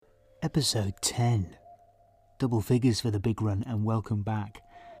Episode 10. Double figures for the big run, and welcome back.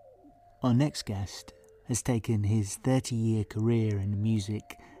 Our next guest has taken his 30-year career in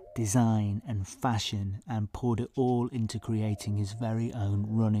music, design and fashion and poured it all into creating his very own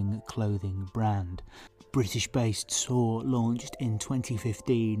running clothing brand. British-based Soar launched in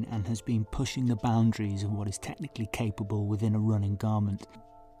 2015 and has been pushing the boundaries of what is technically capable within a running garment.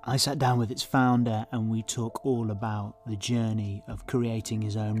 I sat down with its founder and we talk all about the journey of creating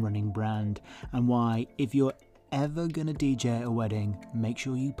his own running brand and why, if you're ever going to DJ at a wedding, make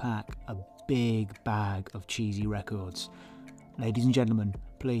sure you pack a big bag of cheesy records. Ladies and gentlemen,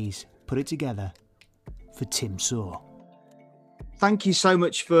 please put it together for Tim Soar. Thank you so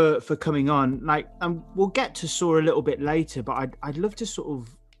much for coming on. We'll get to Soar a little bit later, but I'd love to sort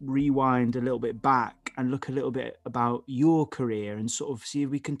of rewind a little bit back and look a little bit about your career and sort of see if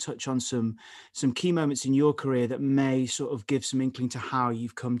we can touch on some key moments in your career that may sort of give some inkling to how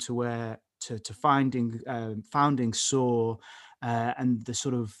you've come to where to founding Soar and the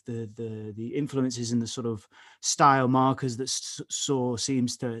sort of the influences and the sort of style markers that Soar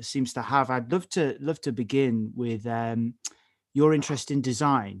seems to have. I'd love to begin with your interest in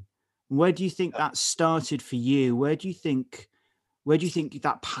design. Where do you think that started for you? Where do you think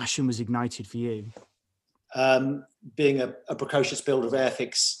that passion was ignited for you? Being a precocious builder of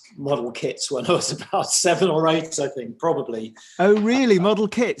Airfix model kits when I was about 7 or 8, I think, probably. Oh, really? Model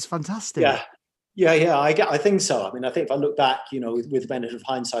kits? Fantastic. Yeah. I think so. I mean, I think if I look back, with the benefit of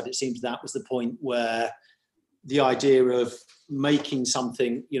hindsight, it seems that was the point where the idea of making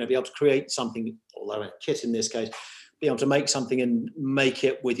something, be able to create something, although a kit in this case, be able to make something and make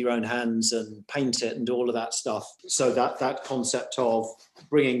it with your own hands and paint it and do all of that stuff. So that concept of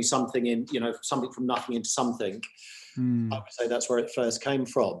bringing something in, something from nothing into something, I would say that's where it first came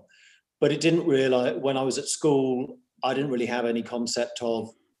from. But it didn't really, when I was at school, I didn't really have any concept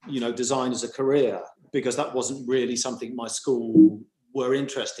of, design as a career, because that wasn't really something my school were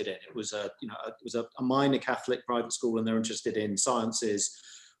interested in. It was a minor Catholic private school, and they're interested in sciences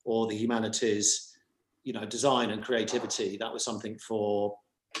or the humanities. Design and creativity, that was something for,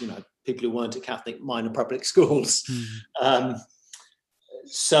 people who weren't at Catholic minor public schools.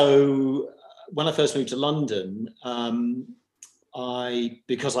 So when I first moved to London,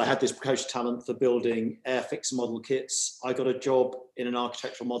 because I had this precocious talent for building Airfix model kits, I got a job in an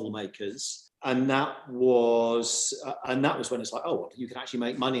architectural model makers. And that was when it's like, oh, well, you can actually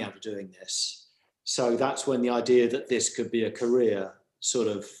make money out of doing this. So that's when the idea that this could be a career sort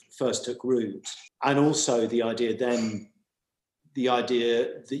of first took root. And also the idea that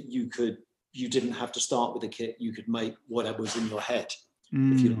you didn't have to start with a kit, you could make whatever was in your head,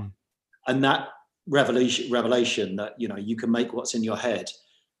 if you like. And that revelation that, you can make what's in your head,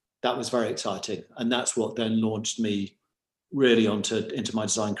 that was very exciting. And that's what then launched me really into my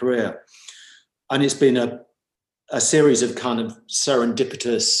design career. And it's been a series of kind of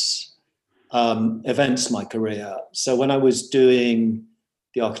serendipitous events, my career. So when I was doing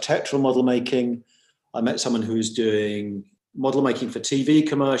the architectural model making, I met someone who was doing model making for TV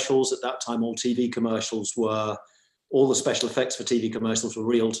commercials. At that time, all the special effects for TV commercials were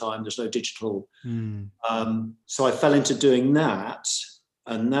real time. There's no digital. So I fell into doing that,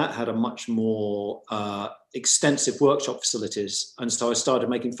 and that had a much more extensive workshop facilities. And so I started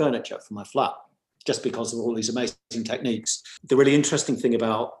making furniture for my flat, just because of all these amazing techniques. The really interesting thing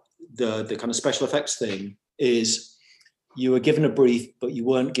about the kind of special effects thing is you were given a brief, but you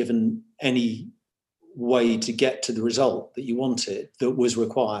weren't given any way to get to the result that you wanted, that was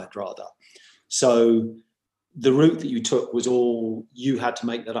required, rather. So the route that you took was all, you had to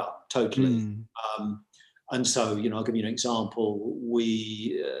make that up totally. And so, I'll give you an example.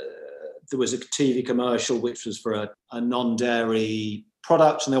 There was a TV commercial which was for a non-dairy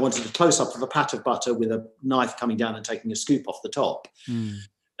product, and they wanted a close-up of a pat of butter with a knife coming down and taking a scoop off the top.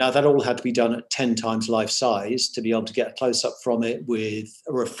 Now, that all had to be done at 10 times life size to be able to get a close-up from it, with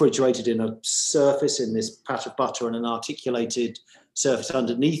a refrigerated in a surface in this pat of butter and an articulated surface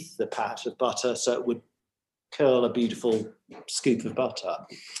underneath the pat of butter, so it would curl a beautiful scoop of butter.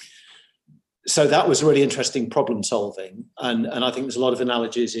 So that was really interesting problem solving. And I think there's a lot of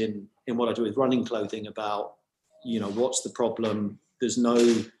analogies in what I do with running clothing about, what's the problem?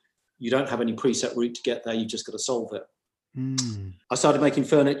 You don't have any preset route to get there, you've just got to solve it. I started making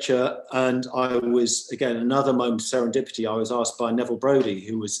furniture, and I was, again, another moment of serendipity. I was asked by Neville Brody,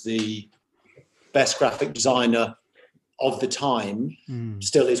 who was the best graphic designer of the time,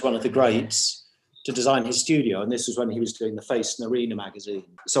 still is one of the greats, to design his studio. And this was when he was doing the Face and Arena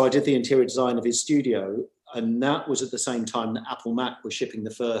magazine. So I did the interior design of his studio, and that was at the same time that Apple Mac was shipping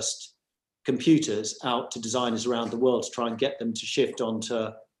the first computers out to designers around the world to try and get them to shift onto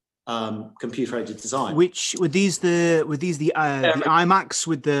computer-aided design. Which were these the iMacs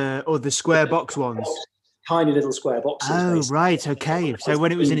with the square box ones? Tiny little square boxes. Oh, basically. right. Okay. So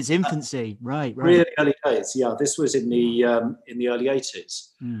when it was in its infancy, right. Really early days. Yeah, this was in the early 80s.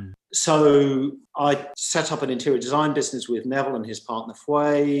 Mm. So I set up an interior design business with Neville and his partner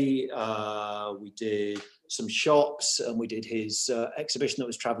Fway. We did some shops, and we did his exhibition that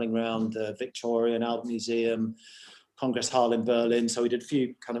was traveling around the Victoria and Albert Museum, Congress Hall in Berlin. So we did a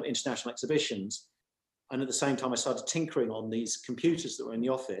few kind of international exhibitions. And at the same time, I started tinkering on these computers that were in the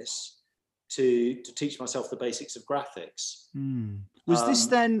office to teach myself the basics of graphics. Mm. Was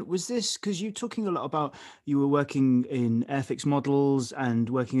this because you're talking a lot about, you were working in Airfix models and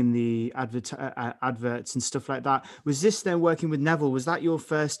working in the adverts and stuff like that. Was this then working with Neville? Was that your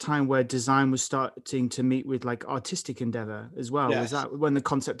first time where design was starting to meet with like artistic endeavor as well? Yes. Was that when the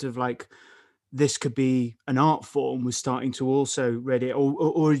concept of like, this could be an art form was starting to also ready,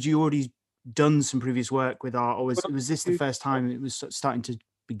 or had you already done some previous work with art, or was this the first time it was starting to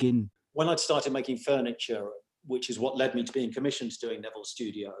begin? When I'd started making furniture, which is what led me to being commissioned to doing Neville's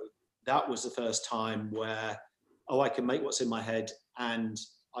studio, that was the first time where, I can make what's in my head and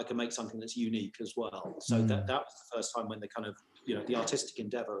I can make something that's unique as well. So that was the first time when the kind of, the artistic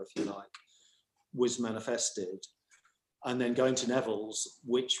endeavor, if you like, was manifested. And then going to Neville's,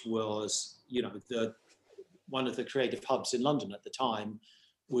 which was, one of the creative hubs in London at the time,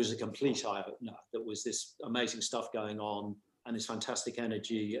 was a complete eye-opener. There was this amazing stuff going on and this fantastic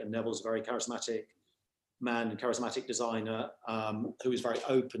energy. And Neville's a very charismatic man and charismatic designer who was very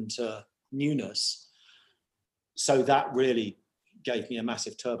open to newness. So that really gave me a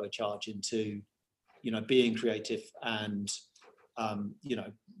massive turbocharge into, being creative and,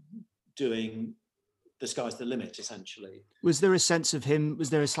 doing the sky's the limit, essentially. Was there a sense of him, was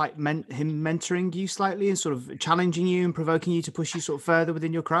there a slight him mentoring you slightly and sort of challenging you and provoking you to push you sort of further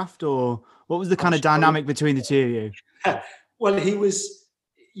within your craft? Or what was the kind of dynamic between the two of you? Well, he was,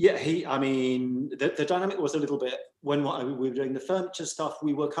 the dynamic was a little bit, when we were doing the furniture stuff,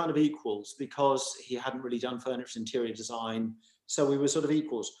 we were kind of equals because he hadn't really done furniture interior design. So we were sort of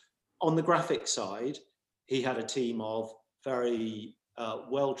equals. On the graphic side, he had a team of very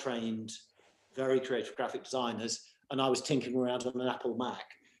well-trained, very creative graphic designers. And I was tinkering around on an Apple Mac,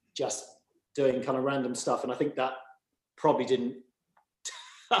 just doing kind of random stuff. And I think that probably didn't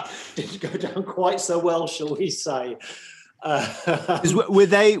go down quite so well, shall we say. Were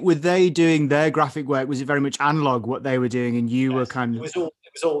they doing their graphic work? Was it very much analog what they were doing, and you were kind of? It was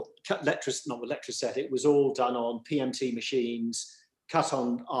all not with Letraset. It was all done on PMT machines, cut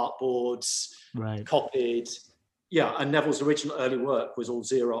on artboards, right? Copied. Yeah, and Neville's original early work was all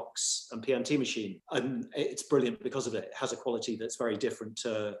Xerox and PMT machine, and it's brilliant because of it. It has a quality that's very different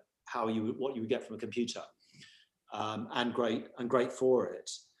to what you would get from a computer, and great for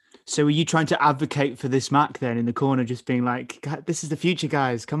it. So were you trying to advocate for this Mac then in the corner, just being like, this is the future,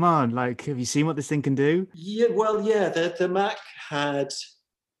 guys, come on, like, have you seen what this thing can do? Yeah, well, yeah, the Mac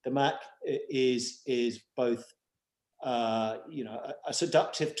is both a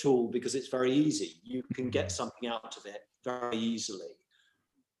seductive tool because it's very easy. You can get something out of it very easily.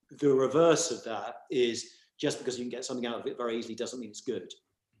 The reverse of that is just because you can get something out of it very easily doesn't mean it's good.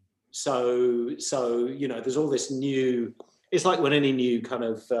 So there's all this new. It's like when any new kind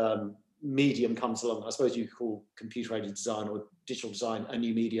of medium comes along. I suppose you could call computer-aided design or digital design a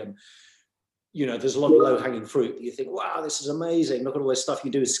new medium. There's a lot of low-hanging fruit that you think, wow, this is amazing. Look at all this stuff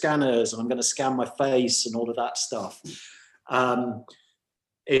you do with scanners, and I'm going to scan my face and all of that stuff.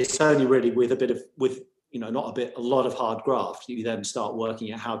 It's only really with a lot of hard graft, you then start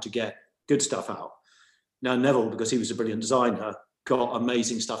working out how to get good stuff out. Now, Neville, because he was a brilliant designer, got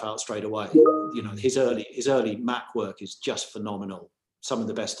amazing stuff out straight away. His early Mac work is just phenomenal. Some of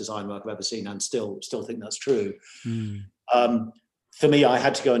the best design work I've ever seen, and still think that's true. For me, I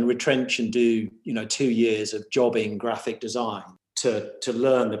had to go and retrench and do 2 years of jobbing graphic design to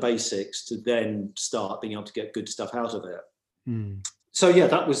learn the basics, to then start being able to get good stuff out of it. So yeah,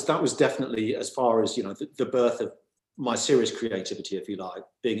 that was definitely, as far as the birth of my serious creativity, if you like,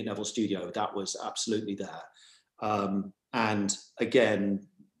 being at Neville Studio. That was absolutely there. And again,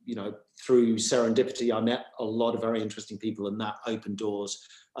 through serendipity, I met a lot of very interesting people, and that opened doors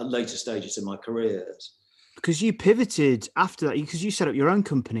at later stages in my careers. Because you pivoted after that, because you set up your own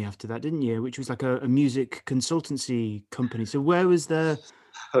company after that, didn't you? Which was like a music consultancy company. So where was the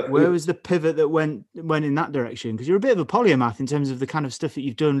pivot that went in that direction? Because you're a bit of a polymath in terms of the kind of stuff that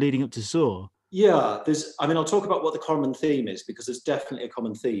you've done leading up to Soar. Yeah, I'll talk about what the common theme is, because there's definitely a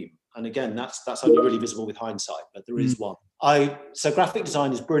common theme. And again, that's only really visible with hindsight, but there is one. So graphic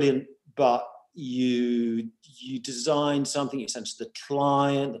design is brilliant, but you design something, you send it to the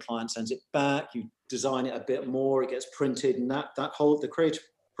client sends it back, you design it a bit more, it gets printed, and the creative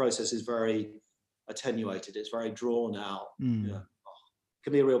process is very attenuated, it's very drawn out. It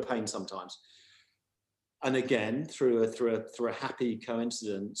can be a real pain sometimes. And again, through a happy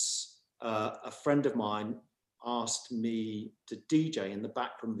coincidence, a friend of mine asked me to DJ in the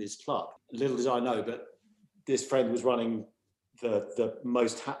back room of his club. Little did I know, but this friend was running the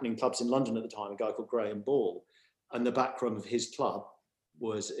most happening clubs in London at the time, a guy called Graham Ball. And the back room of his club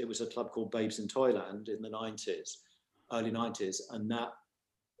was a club called Babes in Toyland in the 90s, early 90s. And that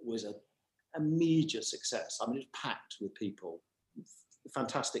was an immediate success. I mean, it was packed with people.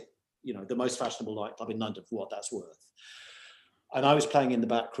 Fantastic, the most fashionable nightclub in London, for what that's worth. And I was playing in the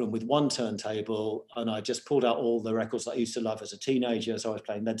back room with one turntable, and I just pulled out all the records that I used to love as a teenager. So I was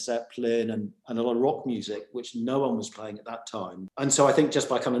playing Led Zeppelin and a lot of rock music, which no one was playing at that time. And so I think just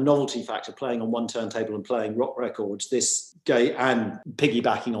by kind of novelty factor, playing on one turntable and playing rock records, this and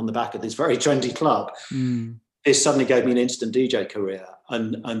piggybacking on the back of this very trendy club, this suddenly gave me an instant DJ career.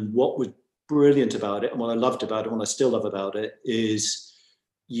 And what was brilliant about it, and what I loved about it, and what I still love about it, is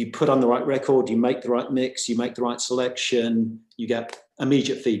you put on the right record, you make the right mix, you make the right selection, you get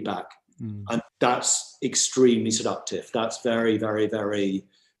immediate feedback. And that's extremely seductive. That's very, very, very,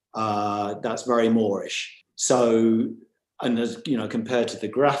 that's very Moorish. So, and as compared to the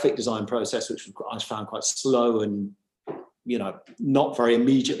graphic design process, which I found quite slow and, not very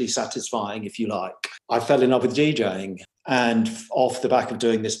immediately satisfying, if you like, I fell in love with DJing. And off the back of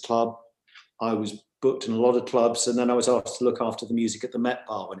doing this club, I was booked in a lot of clubs, and then I was asked to look after the music at the Met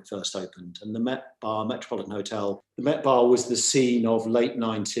Bar when it first opened. And the Met Bar, Metropolitan Hotel, the Met Bar was the scene of late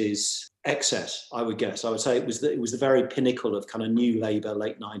 90s excess, I would guess. I would say it was the very pinnacle of kind of new labour,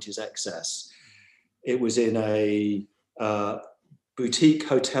 late 90s excess. It was in a boutique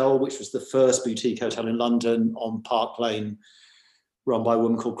hotel, which was the first boutique hotel in London on Park Lane, run by a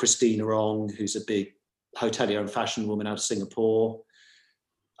woman called Christina Ong, who's a big hotelier and fashion woman out of Singapore.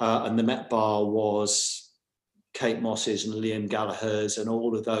 And the Met Bar was Kate Moss's and Liam Gallagher's and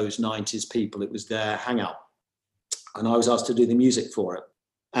all of those 90s people. It was their hangout. And I was asked to do the music for it.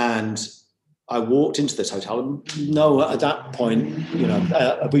 And I walked into this hotel. No, at that point,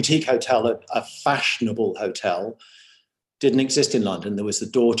 a boutique hotel, a fashionable hotel, didn't exist in London. There was the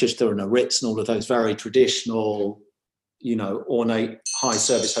Dorchester and the Ritz and all of those very traditional, ornate high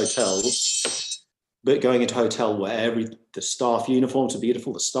service hotels. But going into a hotel where the staff uniforms were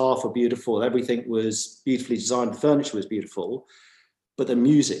beautiful, the staff were beautiful, everything was beautifully designed, the furniture was beautiful, but the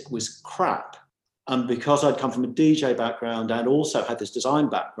music was crap. And because I'd come from a DJ background and also had this design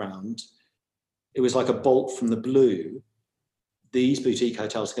background, it was like a bolt from the blue. These boutique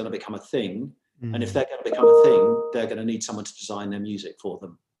hotels are going to become a thing. And if they're going to become a thing, they're going to need someone to design their music for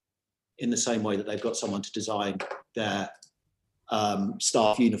them in the same way that they've got someone to design their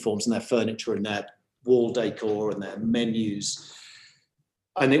staff uniforms and their furniture and their wall decor and their menus.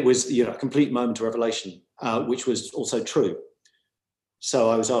 And it was a complete moment of revelation, which was also true. So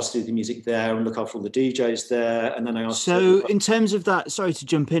I was asked to do the music there and look after all the DJs there, and then I asked. So in terms of that, sorry to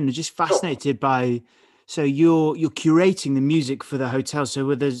jump in, I'm just fascinated by. So you're curating the music for the hotel. So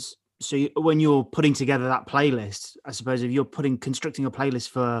when you're putting together that playlist, I suppose if you're constructing a playlist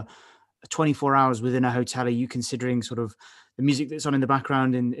for 24 hours within a hotel, are you considering sort of the music that's on in the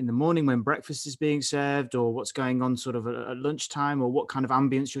background in the morning when breakfast is being served, or what's going on sort of at lunchtime, or what kind of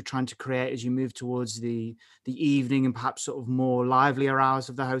ambience you're trying to create as you move towards the evening and perhaps sort of more livelier hours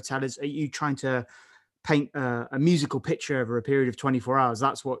of the hotel? Are you trying to paint a musical picture over a period of 24 hours?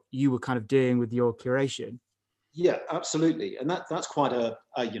 That's what you were kind of doing with your curation. Yeah, absolutely. And that's quite a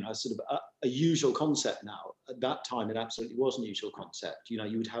usual concept now. At that time, it absolutely was an usual concept.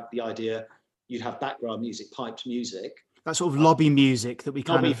 You would have the idea, you'd have background music, piped music. That sort of lobby music that we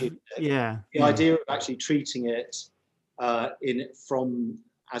kind of, music. The idea of actually treating it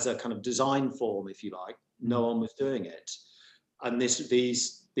as a kind of design form, if you like. No one was doing it. And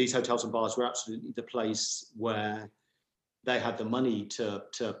these hotels and bars were absolutely the place where they had the money to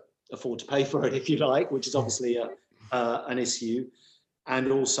afford to pay for it, if you like, which is obviously an issue,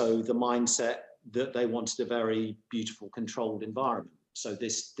 and also the mindset that they wanted a very beautiful, controlled environment. So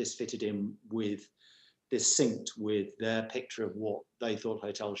this fitted in with, this synced with their picture of what they thought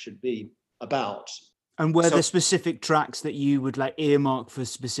hotels should be about. And were there specific tracks that you would like earmark for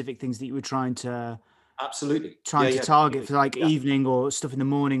specific things that you were trying to? Absolutely. To target for evening or stuff in the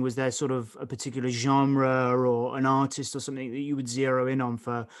morning? Was there sort of a particular genre or an artist or something that you would zero in on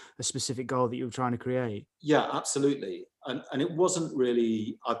for a specific goal that you were trying to create? Yeah, absolutely. And it wasn't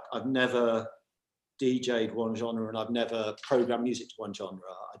really, I've never DJ'd one genre and I've never programmed music to one genre.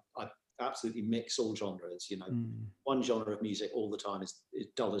 absolutely mix all genres. One genre of music all the time is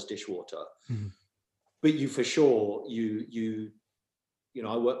dull as dishwater. But you for sure,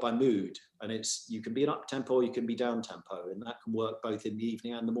 I work by mood, and you can be an up tempo, or you can be down tempo, and that can work both in the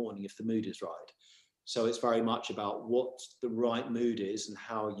evening and the morning if the mood is right. So it's very much about what the right mood is and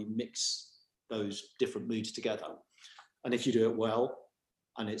how you mix those different moods together. And if you do it well,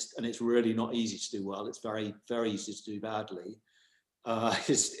 and it's really not easy to do well, it's very, very easy to do badly.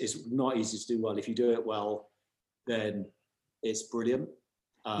 It's not easy to do well. If you do it well, then it's brilliant.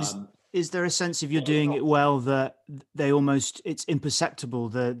 Is there a sense if you're doing it well that it's imperceptible,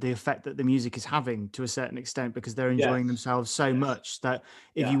 the effect that the music is having to a certain extent, because they're enjoying themselves so much that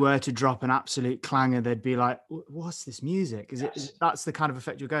if you were to drop an absolute clanger, they'd be like, what's this music? That's the kind of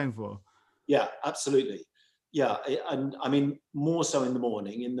effect you're going for? Yeah, absolutely. Yeah. And I mean, more so in the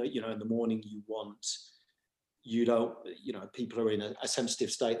morning, in the morning people are in a sensitive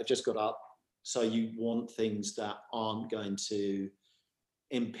state. They've just got up. So you want things that aren't going to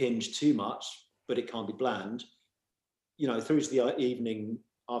impinge too much, but it can't be bland. Through to the evening,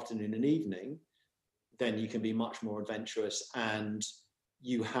 afternoon and evening, then you can be much more adventurous, and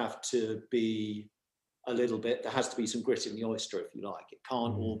you have to be there has to be some grit in the oyster, if you like. It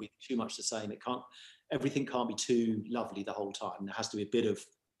can't all be too much the same. Everything can't be too lovely the whole time. There has to be a bit of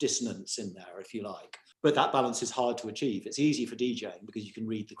dissonance in there, if you like. But that balance is hard to achieve. It's easy for DJing because you can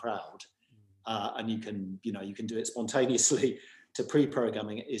read the crowd, and you can do it spontaneously. To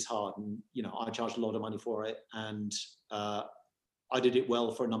pre-programming it is hard, and I charged a lot of money for it, and I did it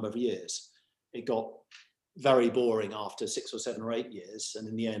well for a number of years. It got very boring after 6 or 7 or 8 years, and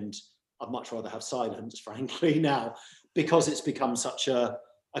in the end, I'd much rather have silence, frankly, now, because it's become such a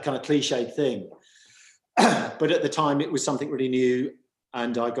kind of cliched thing. But at the time, it was something really new,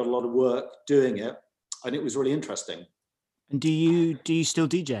 and I got a lot of work doing it, and it was really interesting. And do you still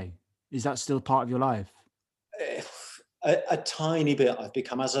DJ? Is that still part of your life? A tiny bit.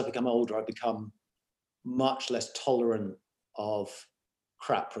 As I've become older, I've become much less tolerant of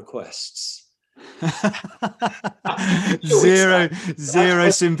crap requests.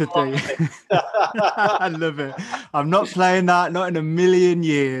 zero sympathy. I love it. I'm not playing that, not in a million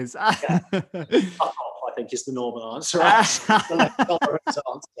years. Yeah. I think is the normal answer.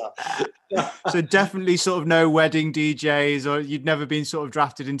 So definitely sort of no wedding DJs, or you'd never been sort of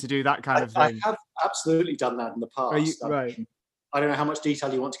drafted in to do that kind of thing? I have absolutely done that in the past. Right. I don't know how much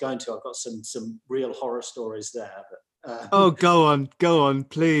detail you want to go into. I've got some real horror stories there. But, oh, go on,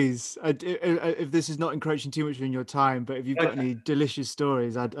 please. If this is not encroaching too much on your time, but if you've got any delicious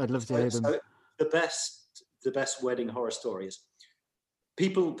stories, I'd love to hear them. So the best wedding horror stories.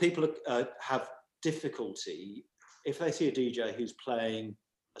 People have difficulty if they see a DJ who's playing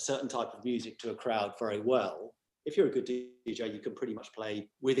a certain type of music to a crowd very well. If you're a good DJ, you can pretty much play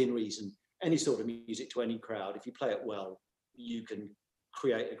within reason any sort of music to any crowd. If you play it well, you can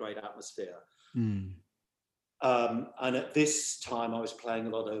create a great atmosphere. And at this time, I was playing a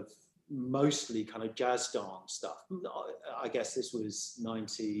lot of mostly kind of jazz dance stuff. I guess this was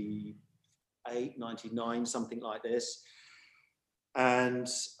 98, 99, something like this. And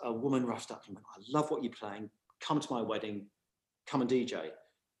a woman rushed up and went, "I love what you're playing. Come to my wedding. Come and DJ."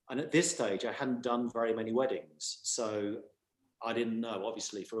 And at this stage, I hadn't done very many weddings. So I didn't know,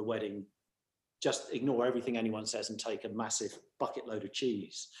 obviously, for a wedding, just ignore everything anyone says and take a massive bucket load of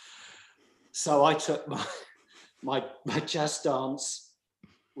cheese. So I took my jazz dance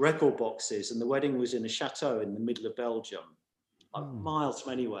record boxes, and the wedding was in a chateau in the middle of Belgium, miles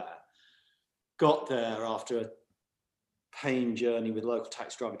from anywhere. Got there after a pain journey with a local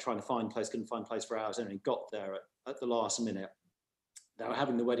taxi driver trying to find a place, couldn't find a place for hours, and he got there at the last minute. They were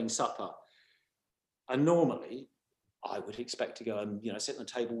having the wedding supper, and normally I would expect to go and sit on a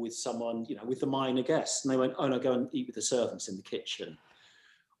table with someone, with the minor guests, and they went, "Oh no, go and eat with the servants in the kitchen,"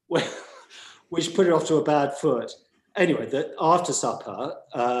 which put it off to a bad foot. Anyway, after supper,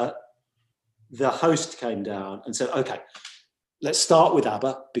 the host came down and said, "Okay, let's start with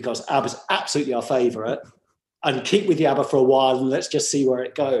ABBA, because ABBA's absolutely our favourite, and keep with the ABBA for a while, and let's just see where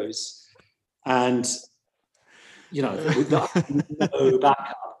it goes." And with no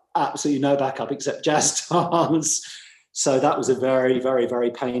backup, absolutely no backup except jazz dance. So that was a very, very,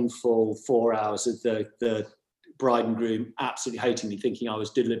 very painful 4 hours of the bride and groom absolutely hating me, thinking I was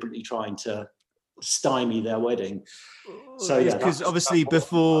deliberately trying to stymie their wedding. So yeah, because obviously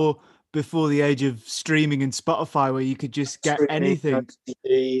before the age of streaming and Spotify, where you could just get anything.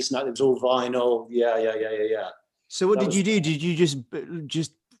 CDs, no, it was all vinyl. Yeah. So what did you do? Did you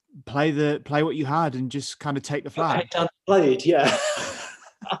just play what you had and just kind of take the flag? I played, yeah.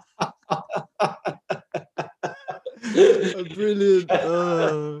 Brilliant.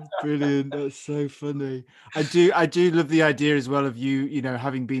 Oh, brilliant. That's so funny. I do love the idea as well of you know,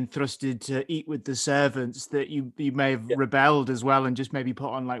 having been thrusted to eat with the servants, that you may have Yeah. rebelled as well and just maybe put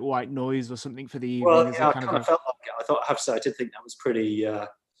on like white noise or something for the Well, evening as a yeah, I kind of kind of a felt like it. I have to say, I did think that was pretty.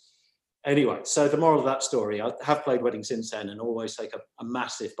 Anyway, so the moral of that story, I have played weddings since then, and always take a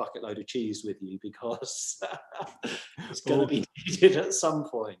massive bucket load of cheese with you, because it's going to oh, be needed at some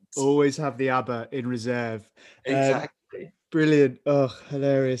point. always have the ABBA in reserve. Um, Exactly. Brilliant. Oh,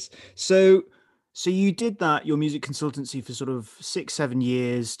 hilarious. So you did that, your music consultancy, for sort of 6, 7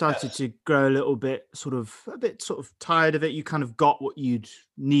 years, started Yes. to grow a little bit, a bit sort of tired of it. You kind of got what you'd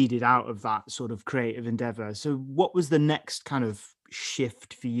needed out of that sort of creative endeavor. So what was the next kind of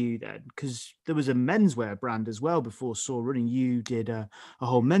shift for you then? Because there was a menswear brand as well before Soar Running. You did a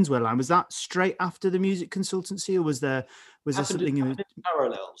whole menswear line. Was that straight after the music consultancy, or was there Happened, something in happened in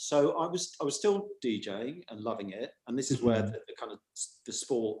parallel. So I was still DJing and loving it, and this is where Mhm. the kind of the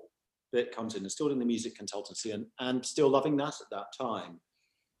sport bit comes in. And still in the music consultancy, and still loving that at that time.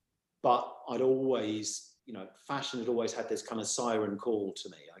 But I'd always, fashion had always had this kind of siren call to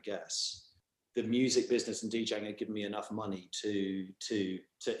me, I guess. The music business and DJing had given me enough money to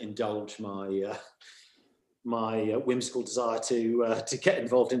indulge my whimsical desire to get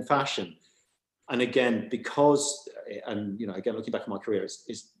involved in fashion. And again, because, and again, looking back at my career,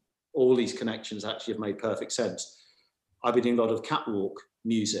 it's all these connections actually have made perfect sense. I've been doing a lot of catwalk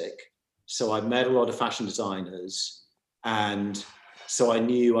music, so I met a lot of fashion designers, and so I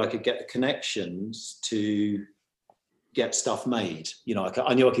knew I could get the connections to get stuff made.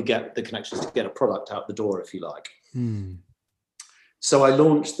 I knew I could get the connections to get a product out the door, if you like. Hmm. So I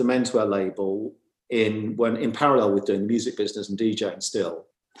launched the menswear label in parallel with doing the music business and DJing still.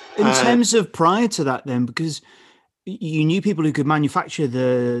 In And terms of prior to that, then, because you knew people who could manufacture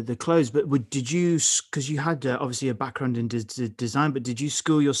the clothes, but did you, because you had obviously a background in design, but did you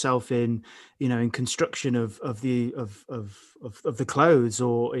school yourself in, in construction of the clothes,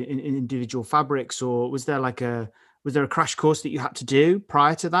 or in individual fabrics, or was there a crash course that you had to do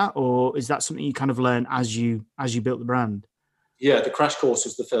prior to that, or is that something you kind of learned as you built the brand? yeah, the crash course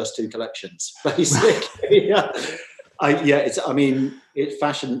was the first two collections, basically. Yeah.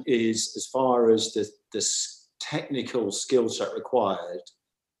 Fashion is, as far as the technical skill set required,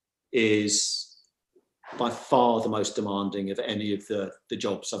 is by far the most demanding of any of the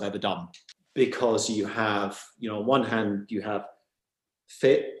jobs I've ever done, because you have, on one hand, you have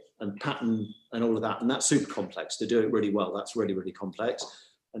fit and pattern and all of that, and that's super complex. To do it really well, that's really, really complex.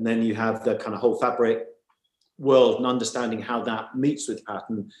 And then you have the kind of whole fabric world and understanding how that meets with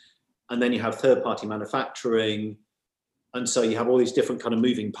pattern. And then you have third-party manufacturing. And so you have all these different kind of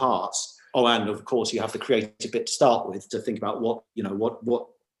moving parts. Oh, and of course you have the creative bit to start with, to think about what you want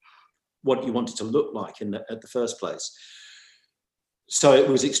it to look like at the first place. So it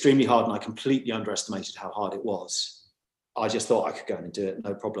was extremely hard, and I completely underestimated how hard it was. I just thought I could go in and do it,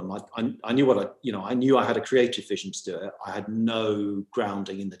 no problem. I knew I knew I had a creative vision to do it. I had no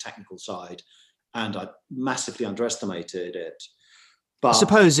grounding in the technical side, and I massively underestimated it. I But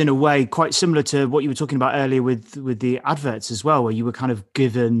suppose in a way quite similar to what you were talking about earlier with the adverts as well, where you were kind of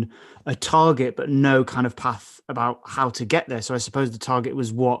given a target but no kind of path about how to get there. So I suppose the target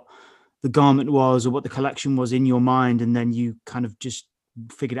was what the garment was or what the collection was in your mind, and then you kind of just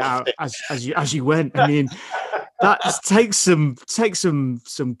figured it out as you went. I mean, that takes some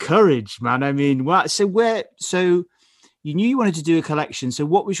courage, man. I mean, wow. So you knew you wanted to do a collection. So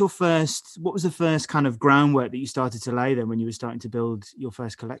what was the first kind of groundwork that you started to lay then when you were starting to build your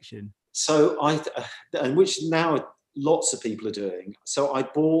first collection? so and which now lots of people are doing. So I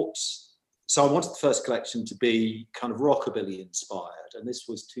wanted the first collection to be kind of rockabilly inspired, and this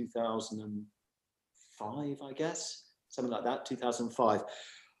was 2005, I guess, something like that, 2005.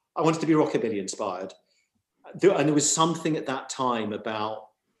 I wanted to be rockabilly inspired. And there was something at that time about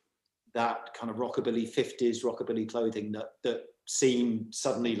that kind of rockabilly 50s rockabilly clothing that seemed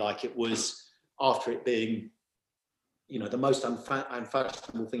suddenly like it was, after it being the most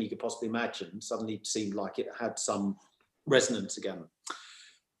unfashionable thing you could possibly imagine, suddenly seemed like it had some resonance again.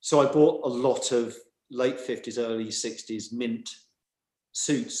 So I bought a lot of late 50s, early 60s mint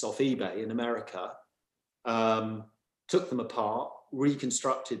suits off eBay in America, took them apart,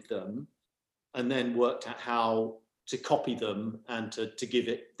 reconstructed them, and then worked out how to copy them and to give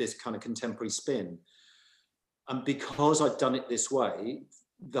it this kind of contemporary spin. And because I'd done it this way,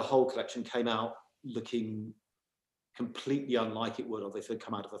 the whole collection came out looking completely unlike it would have if it had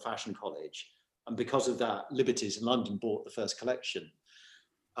come out of a fashion college. And because of that, Liberties in London bought the first collection.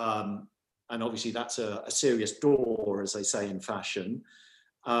 And obviously that's a serious door, as they say in fashion.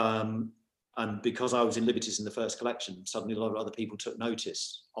 And because I was in Liberties in the first collection, suddenly a lot of other people took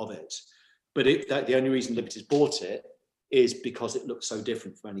notice of it. But the only reason Liberties bought it is because it looked so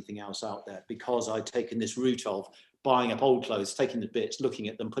different from anything else out there, because I'd taken this route of buying up old clothes, taking the bits, looking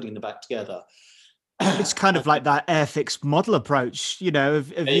at them, putting them back together. It's kind of like that Airfix model approach, you know,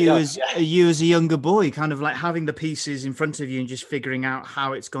 of you as a younger boy, kind of like having the pieces in front of you and just figuring out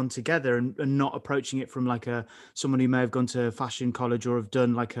how it's gone together, and not approaching it from like someone who may have gone to fashion college or have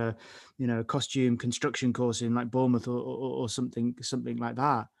done like a, you know, costume construction course in like Bournemouth or something like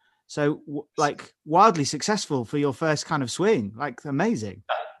that. So like wildly successful for your first kind of swing, like amazing.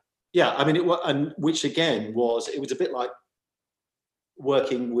 Yeah, I mean, it was, and which again it was a bit like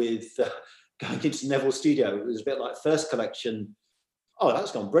working with going into Neville's studio. It was a bit like first collection. Oh,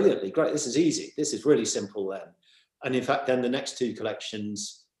 that's gone brilliantly. Great. This is easy. This is really simple then. And in fact, then the next two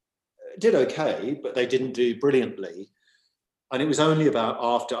collections did okay, but they didn't do brilliantly. And it was only about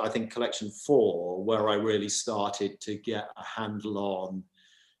after, I think, collection 4, where I really started to get a handle on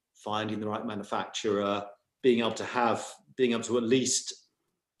finding the right manufacturer, being able to at least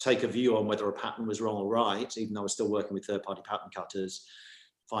take a view on whether a pattern was wrong or right, even though I was still working with third-party pattern cutters,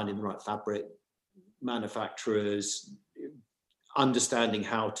 finding the right fabric manufacturers, understanding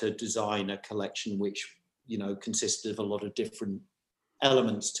how to design a collection which, you know, consisted of a lot of different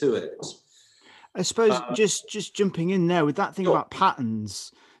elements to it. I suppose just jumping in there with that thing about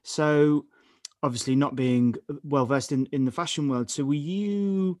patterns. So obviously not being well versed in the fashion world. So were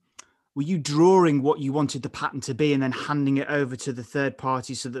you drawing what you wanted the pattern to be and then handing it over to the third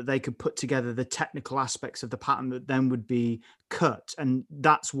party so that they could put together the technical aspects of the pattern that then would be cut? And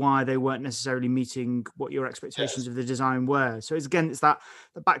that's why they weren't necessarily meeting what your expectations of the design were. So it's that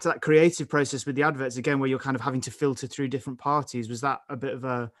back to that creative process with the adverts again, where you're kind of having to filter through different parties. Was that a bit of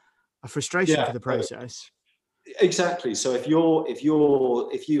a frustration for the process? Exactly. So if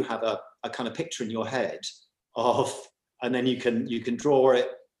you have a kind of picture in your head of, and then you can draw it.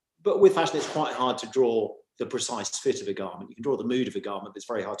 But with fashion, it's quite hard to draw the precise fit of a garment. You can draw the mood of a garment, but it's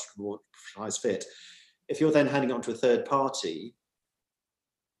very hard to draw a precise fit. If you're then handing it on to a third party,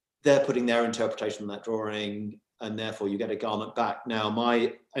 they're putting their interpretation on that drawing, and therefore you get a garment back. Now,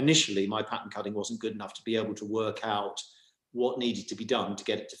 initially, my pattern cutting wasn't good enough to be able to work out what needed to be done to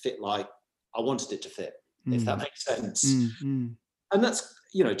get it to fit like I wanted it to fit, if that makes sense. And that's,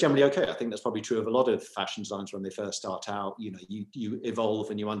 you know, generally okay. I think that's probably true of a lot of fashion designers when they first start out. You know, you evolve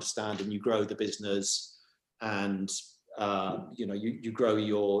and you understand and you grow the business, and you know, you grow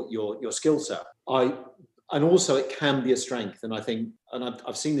your skill set. And also it can be a strength. And I think, and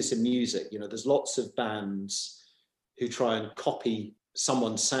I've seen this in music. You know, there's lots of bands who try and copy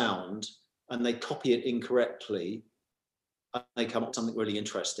someone's sound, and they copy it incorrectly, and they come up with something really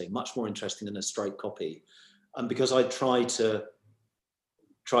interesting, much more interesting than a straight copy. And because I tried to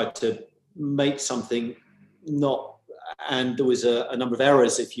make something and there was a number of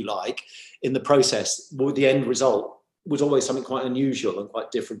errors, if you like, in the process, the end result was always something quite unusual and quite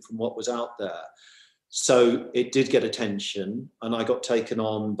different from what was out there. So it did get attention, and I got taken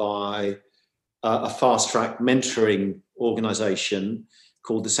on by a fast-track mentoring organisation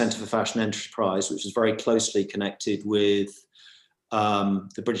called the Centre for Fashion Enterprise, which is very closely connected with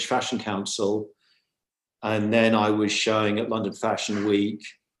the British Fashion Council. And then I was showing at London Fashion Week.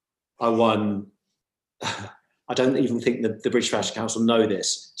 I won, I don't even think the British Fashion Council know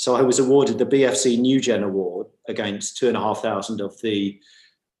this. So I was awarded the BFC New Gen Award against 2,500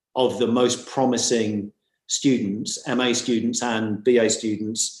 of the most promising students, MA students and BA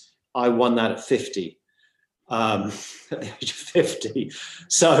students. I won that at 50, at the age of 50.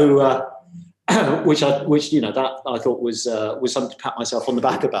 So, which you know, that I thought was something to pat myself on the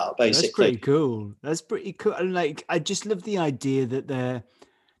back about, basically. That's pretty cool. That's pretty cool. And like, I just love the idea that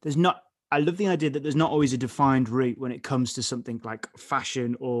there's not always a defined route when it comes to something like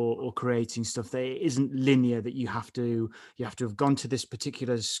fashion or creating stuff. That it isn't linear, that you have to have gone to this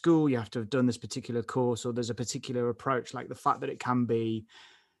particular school, you have to have done this particular course, or there's a particular approach. Like the fact that it can be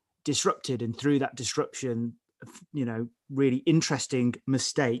disrupted, and through that disruption, you know, really interesting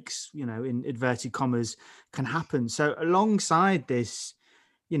mistakes, you know, in inverted commas, can happen. So alongside this,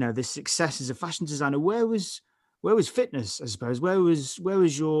 you know, this success as a fashion designer, where was fitness, I suppose? Where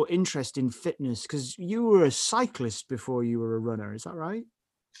was your interest in fitness? Because you were a cyclist before you were a runner, is that right?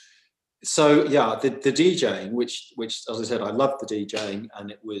 So yeah, the DJing, which as I said, I loved the DJing,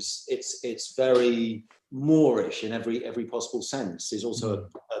 and it's very Moorish in every possible sense. It's also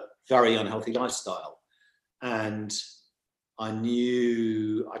a very unhealthy lifestyle, and I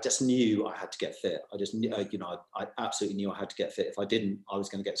just knew I had to get fit. I just knew, I absolutely knew I had to get fit. If I didn't, I was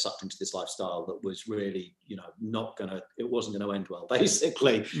going to get sucked into this lifestyle that was really, it wasn't going to end well,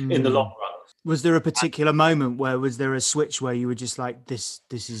 basically, in the long run. Was there a particular moment was there a switch where you were just like, this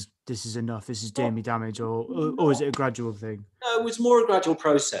is enough, this is doing me damage, or was it a gradual thing? No, it was more a gradual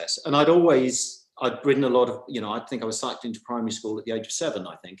process. And I'd ridden a lot of, I think I was cycling to primary school at the age of 7,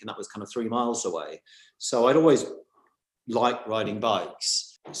 I think, and that was kind of 3 miles away. So I'd always liked riding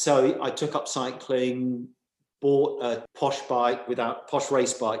bikes. So I took up cycling, bought a posh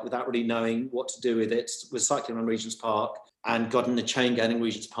race bike without really knowing what to do with it. Was cycling around Regent's Park and got in the chain gang in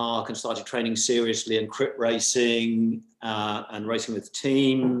Regent's Park and started training seriously and crit racing and racing with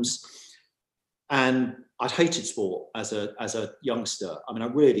teams. And I'd hated sport as a youngster. I mean, I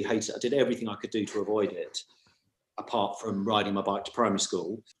really hated it. I did everything I could do to avoid it, apart from riding my bike to primary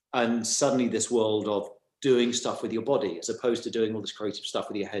school. And suddenly this world of doing stuff with your body, as opposed to doing all this creative stuff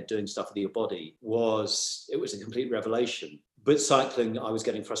with your head, doing stuff with your body, was a complete revelation. But cycling, I was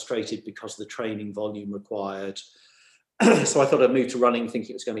getting frustrated because of the training volume required. So I thought I'd move to running,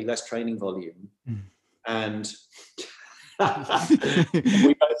 thinking it was going to be less training volume. And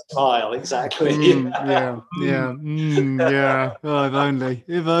we both smile, exactly. Yeah. Oh,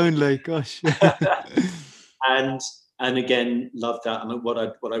 if only, gosh. and again, loved that. I mean, what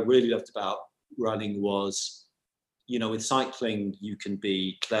I really loved about running was, with cycling, you can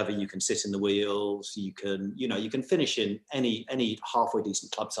be clever, you can sit in the wheels, you can finish in any halfway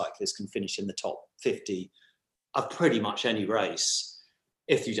decent club cyclist can finish in the top 50 of pretty much any race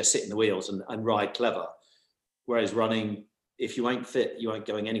if you just sit in the wheels and ride clever. Whereas running, if you ain't fit, you ain't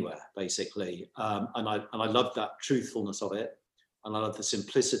going anywhere, basically. And I loved that truthfulness of it. And I love the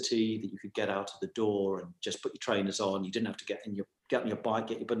simplicity that you could get out of the door and just put your trainers on. You didn't have to get on your bike,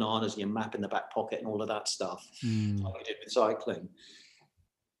 get your bananas and your map in the back pocket and all of that stuff, like you did with cycling.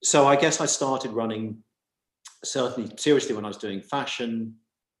 So I guess I started running certainly seriously when I was doing fashion,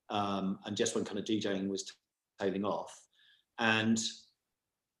 and just when kind of DJing was tailing off. And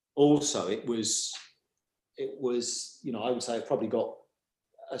also it was, I would say I've probably got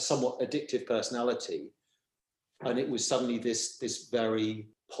a somewhat addictive personality. And it was suddenly this very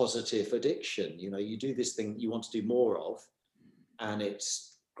positive addiction. You do this thing you want to do more of, and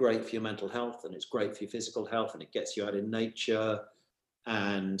it's great for your mental health, and it's great for your physical health, and it gets you out in nature.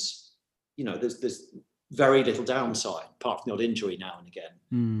 And there's very little downside, apart from the odd injury now and again.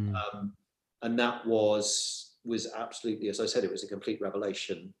 And that was absolutely, as I said, it was a complete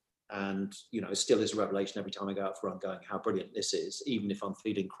revelation. And it still is a revelation every time I go out for a run, going, how brilliant this is, even if I'm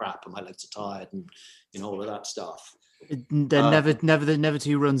feeling crap and my legs are tired and all of that stuff. Never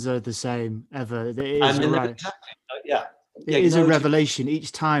two runs are the same ever. It is, right. Exactly. Yeah. It is a revelation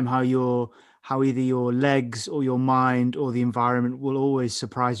each time how either your legs or your mind or the environment will always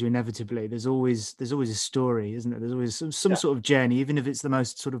surprise you inevitably. There's always a story, isn't there? There's always some sort of journey, even if it's the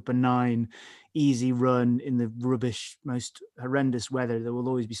most sort of benign, easy run in the rubbish, most horrendous weather. There will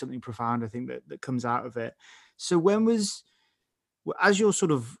always be something profound, I think, that comes out of it. So as your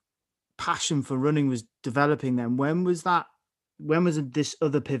sort of passion for running was developing, then when was this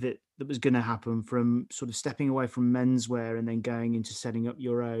other pivot that was going to happen from sort of stepping away from menswear and then going into setting up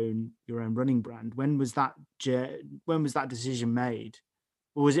your own running brand? When was that decision made,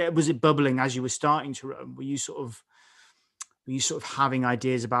 or was it bubbling as you were starting to run? Were you sort of having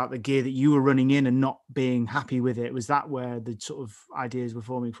ideas about the gear that you were running in and not being happy with it? Was that where the sort of ideas were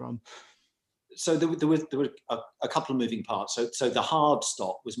forming from? So there were a couple of moving parts. So the hard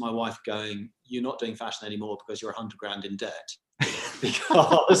stop was my wife going, "You're not doing fashion anymore because you're 100 grand in debt."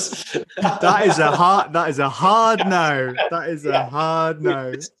 Because that is a hard no. That is a hard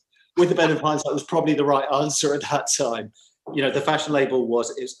no. With the benefit of hindsight, that was probably the right answer at that time. The fashion label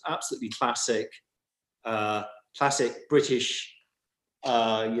was absolutely classic British,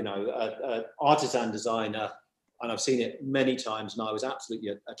 artisan designer. And I've seen it many times, and I was absolutely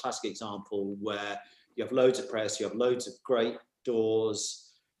a classic example where you have loads of press, you have loads of great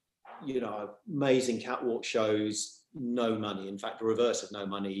doors, amazing catwalk shows, no money. In fact, the reverse of no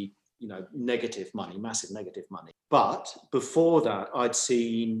money, negative money, massive negative money. But before that, I'd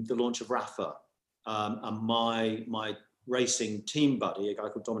seen the launch of Rafa, and my racing team buddy, a guy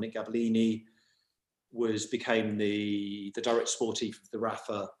called Dominic Gabellini, became the direct sportif of the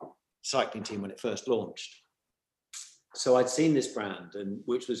Rafa cycling team when it first launched. So I'd seen this brand, and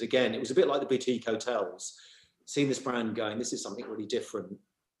which was, again, it was a bit like the boutique hotels, seeing this brand going, this is something really different.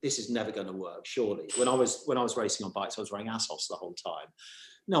 This is never going to work, surely. When I was racing on bikes, I was wearing Assos the whole time.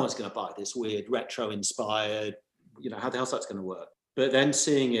 No one's going to buy this weird retro inspired, how the hell's that's going to work? But then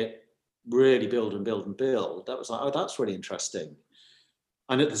seeing it really build and build and build, that was like, oh, that's really interesting.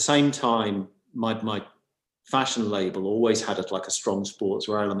 And at the same time, my fashion label always had like a strong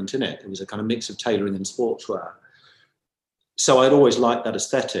sportswear element in it. It was a kind of mix of tailoring and sportswear. So I'd always liked that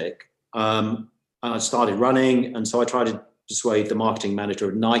aesthetic. And I started running. And so I tried to persuade the marketing manager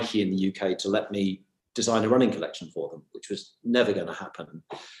of Nike in the UK to let me design a running collection for them, which was never going to happen.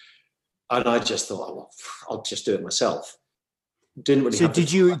 And I just thought, oh, well, I'll just do it myself. Didn't really. So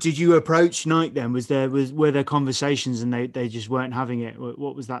did you approach Nike then? Were there conversations and they just weren't having it?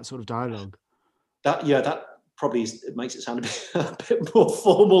 What was that sort of dialogue? That probably it makes it sound a bit more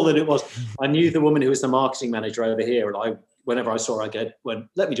formal than it was. I knew the woman who was the marketing manager over here, and whenever I saw her, I went,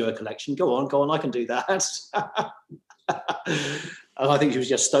 let me do a collection. Go on, I can do that. And I think she was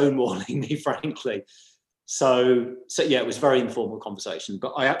just stonewalling me, frankly. So yeah, it was a very informal conversation.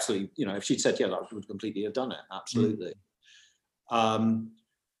 But I absolutely, if she'd said, yeah, I would completely have done it. Absolutely.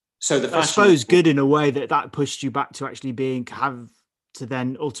 So the fashion, I suppose, good in a way that pushed you back to actually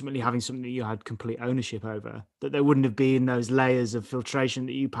then ultimately having something that you had complete ownership over, that there wouldn't have been those layers of filtration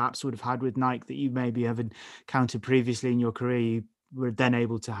that you perhaps would have had with Nike that you maybe have encountered previously in your career. You were then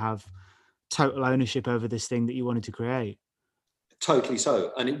able to have total ownership over this thing that you wanted to create. Totally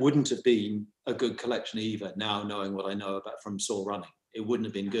so. And it wouldn't have been a good collection either, now knowing what I know about from Soar running. It wouldn't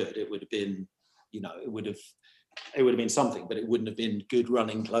have been good. It would have been, it would have been something, but it wouldn't have been good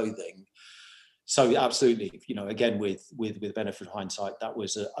running clothing. So absolutely, again, with benefit of hindsight, that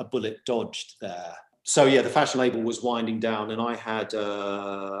was a bullet dodged there. So yeah, the fashion label was winding down, and I had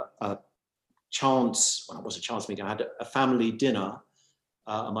a chance. Well, it was a chance meeting. I had a family dinner,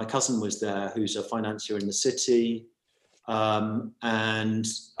 and my cousin was there, who's a financier in the city, and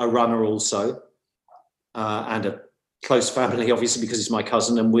a runner also, and a close family, obviously, because he's my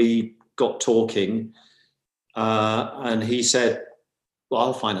cousin. And we got talking, and he said, well,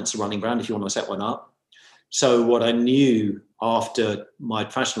 I'll finance a running brand if you want to set one up. So what I knew after my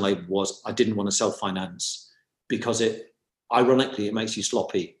fashion label was I didn't want to self-finance, because ironically, it makes you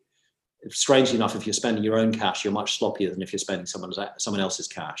sloppy. Strangely enough, if you're spending your own cash, you're much sloppier than if you're spending someone else's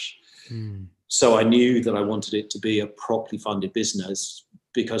cash. So I knew that I wanted it to be a properly funded business,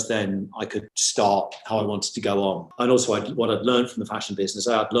 because then I could start how I wanted to go on. And also what I'd learned from the fashion business,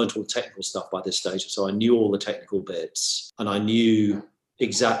 I'd learned all the technical stuff by this stage. So I knew all the technical bits, and I knew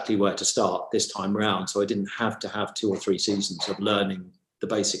exactly where to start this time round. So I didn't have to have 2 or 3 seasons of learning the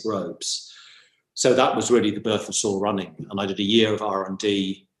basic ropes. So that was really the birth of Soar Running. And I did a year of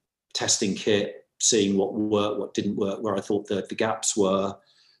R&D, testing kit, seeing what worked, what didn't work, where I thought the gaps were,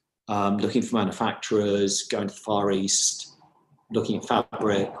 looking for manufacturers, going to the Far East, looking at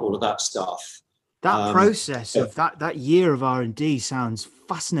fabric, all of that stuff. That process of that year of R&D sounds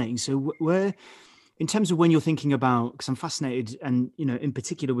fascinating. So where, in terms of when you're thinking about, because I'm fascinated, and in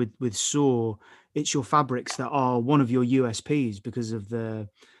particular with Soar, it's your fabrics that are one of your USPs because of the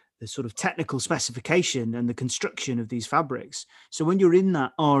sort of technical specification and the construction of these fabrics. So when you're in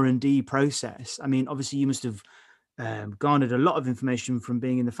that R&D process, I mean, obviously you must have garnered a lot of information from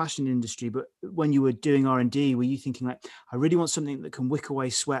being in the fashion industry, but when you were doing R&D, were you thinking like, I really want something that can wick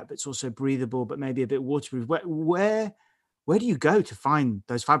away sweat, but it's also breathable, but maybe a bit waterproof? Where do you go to find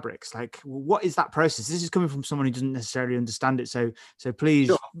those fabrics? Like, what is that process? This is coming from someone who doesn't necessarily understand it. So please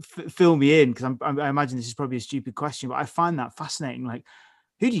Sure. Fill me in, because I imagine this is probably a stupid question, but I find that fascinating. Like,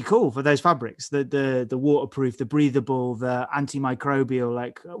 who do you call for those fabrics? The waterproof, the breathable, the antimicrobial.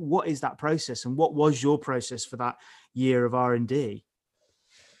 Like, what is that process, and what was your process for that year of R&D?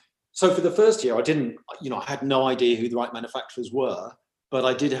 So for the first year, I had no idea who the right manufacturers were, but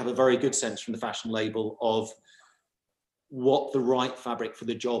I did have a very good sense from the fashion label of what the right fabric for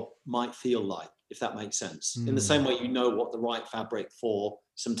the job might feel like, if that makes sense. In the same way, what the right fabric for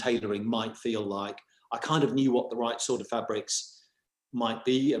some tailoring might feel like. I kind of knew what the right sort of fabrics might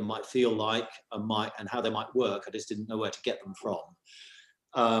be and might feel like, and how they might work. I just didn't know where to get them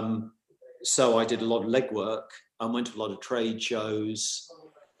from. So I did a lot of legwork and went to a lot of trade shows.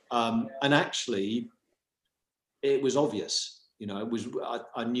 And actually, it was obvious.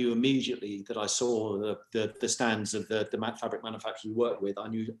 I knew immediately that I saw the stands of the fabric manufacturers we worked with. I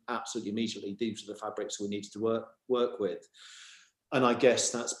knew absolutely immediately these are the fabrics we needed to work with. And I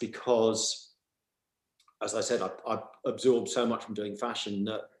guess that's because, as I said, I absorbed so much from doing fashion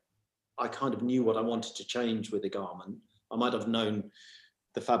that I kind of knew what I wanted to change with a garment. I might have known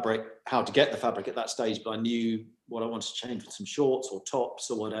the fabric, how to get the fabric at that stage, but I knew what I wanted to change with some shorts or tops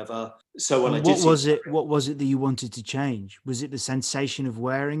or whatever. So when what was it that you wanted to change? Was it the sensation of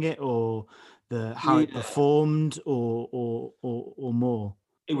wearing it, or how it performed, or more?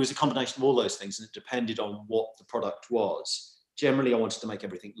 It was a combination of all those things, and it depended on what the product was. generally I wanted to make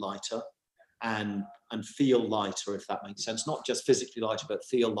everything lighter and feel lighter, if that makes sense. Not just physically lighter, but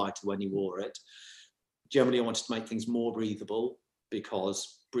feel lighter when you wore it. Generally, I wanted to make things more breathable,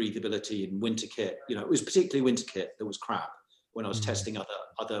 because breathability in winter kit, it was particularly winter kit that was crap when I was testing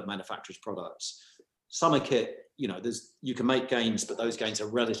other manufacturers' products. Summer kit, you can make gains, but those gains are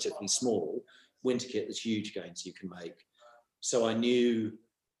relatively small. Winter kit, there's huge gains you can make. So I knew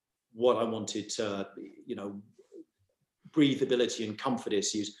what I wanted to, breathability and comfort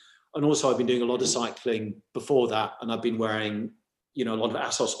issues. And also I've been doing a lot of cycling before that, and I've been wearing, a lot of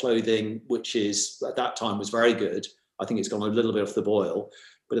ASOS clothing, which is at that time was very good. I think it's gone a little bit off the boil,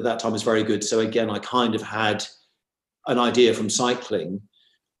 but at that time was very good. So again, I kind of had an idea from cycling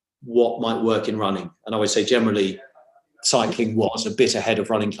what might work in running. And I would say generally cycling was a bit ahead of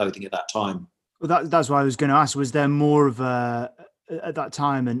running clothing at that time. Well, that's why I was going to ask, was there more of a, at that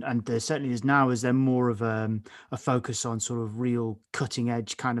time, and there certainly is now, is there more of a focus on sort of real cutting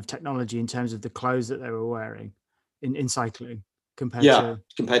edge kind of technology in terms of the clothes that they were wearing in cycling compared to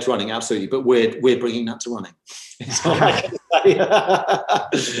running? Absolutely. But we're bringing that to running. It's all I can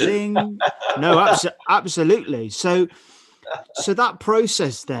say. Zing. No, absolutely. So that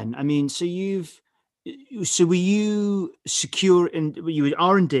process then, I mean, so were you secure in, you were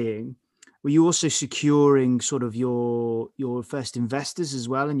R&Ding, were you also securing sort of your first investors as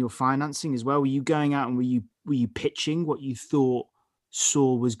well, and your financing as well? Were you going out and were you pitching what you thought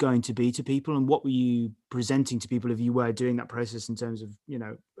Soar was going to be to people, and what were you presenting to people if you were doing that process in terms of,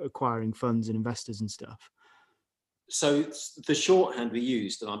 acquiring funds and investors and stuff? So the shorthand we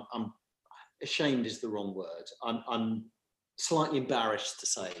used, and I'm ashamed is the wrong word. I'm slightly embarrassed to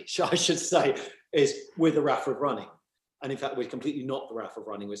say, I should say, is we're the RAF of running. And in fact, we're completely not the RAF of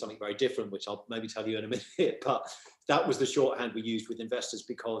running. We're something very different, which I'll maybe tell you in a minute. But that was the shorthand we used with investors,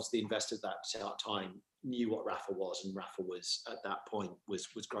 because the investors at that time knew what Rafa was, and Rafa was at that point was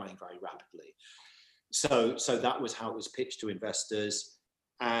growing very rapidly. So that was how it was pitched to investors.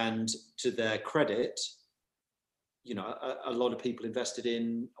 And to their credit, a lot of people invested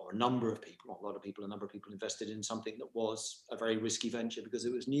in, or a number of people invested in something that was a very risky venture because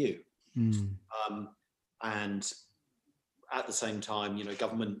it was new. And at the same time,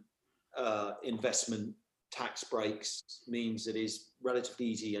 government investment tax breaks means it is relatively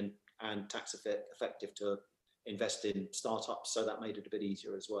easy and tax effective to invest in startups. So that made it a bit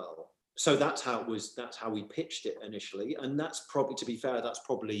easier as well. So that's how we pitched it initially. And that's probably, to be fair, that's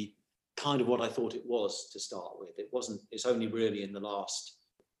probably kind of what I thought it was to start with. It's only really in the last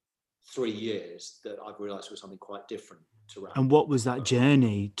 3 years that I've realized it was something quite different to rap. And what was that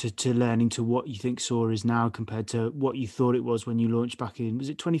journey to learning to what you think Soar is now compared to what you thought it was when you launched back in, was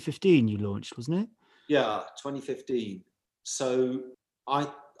it 2015 you launched, wasn't it? Yeah, 2015. So I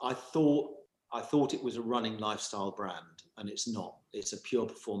thought it was a running lifestyle brand, and it's not. It's a pure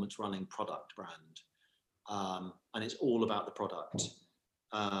performance running product brand. And it's all about the product.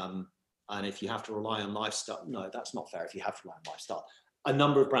 And if you have to rely on lifestyle, no, that's not fair. If you have to rely on lifestyle, a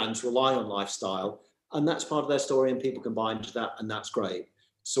number of brands rely on lifestyle, and that's part of their story, and people can buy into that, and that's great.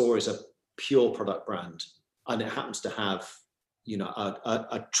 Soar is a pure product brand, and it happens to have,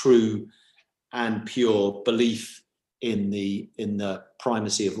 a true and pure belief in the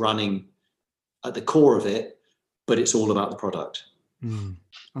primacy of running at the core of it, but it's all about the product. And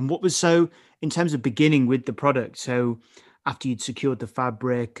what was, so in terms of beginning with the product, so after you'd secured the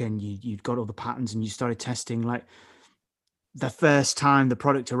fabric and you'd got all the patterns and you started testing, like the first time the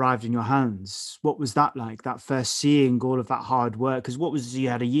product arrived in your hands, what was that like? That first seeing all of that hard work? Because you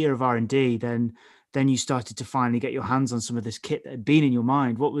had a year of R&D, then you started to finally get your hands on some of this kit that had been in your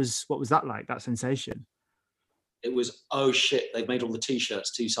mind. What was that like, that sensation? It was, oh shit, they've made all the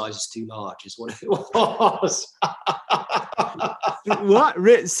t-shirts 2 sizes too large is what it was.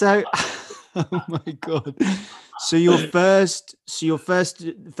 What? So, oh my God. So your first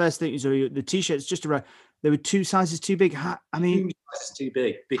thing is the t-shirts just around, they were 2 sizes too big. I mean, 2 sizes too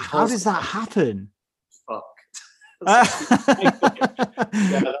big. Because how does that happen? Fuck.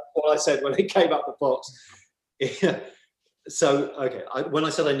 Yeah, that's what I said when it came up the box. Yeah. So, okay, when I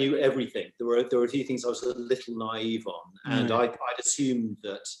said I knew everything, there were a few things I was a little naive on, and I'd assumed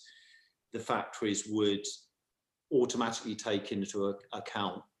that the factories would automatically take into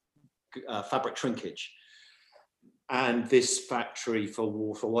account fabric shrinkage. And this factory, for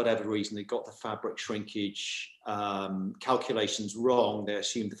whatever reason, they got the fabric shrinkage calculations wrong. They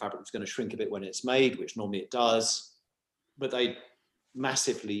assumed the fabric was going to shrink a bit when it's made, which normally it does, but they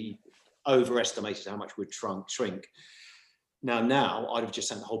massively overestimated how much would shrink. Now I'd have just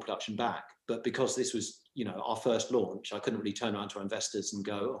sent the whole production back, but because this was, our first launch, I couldn't really turn around to our investors and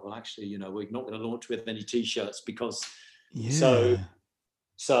go, oh, well, actually, we're not going to launch with any t-shirts because So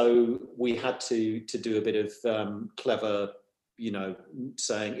Yeah. we had to do a bit of clever,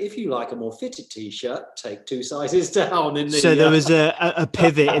 saying, if you like a more fitted t-shirt, take 2 sizes down in So the there was a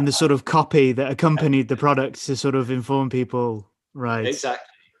pivot in the sort of copy that accompanied the product to sort of inform people, right? exactly.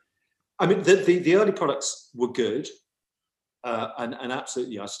 I mean, the early products were good, and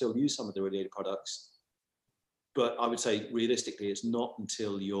absolutely, I still use some of the early products. But I would say, realistically, it's not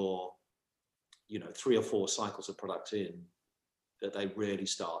until you're, 3 or 4 cycles of products in that they really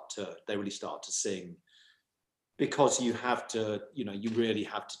start to sing, because you have to, you really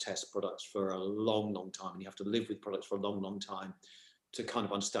have to test products for a long, long time, and you have to live with products for a long, long time to kind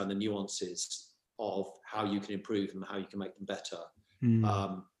of understand the nuances of how you can improve them, how you can make them better. And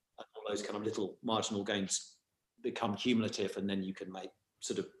all those kind of little marginal gains become cumulative, and then you can make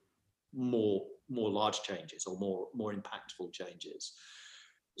sort of more large changes or more impactful changes.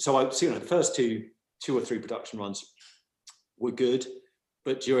 So the first two or three production runs were good,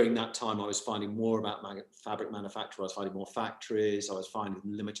 but during that time I was finding more about fabric manufacture. I was finding more factories. I was finding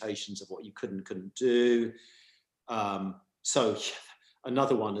limitations of what you could and couldn't do. So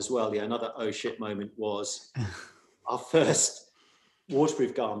another one as well, another oh shit moment was our first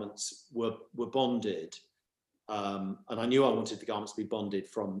waterproof garments were bonded. And I knew I wanted the garments to be bonded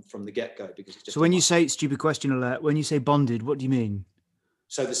from the get-go, because it's just So when you say, stupid question alert, when you say bonded, what do you mean?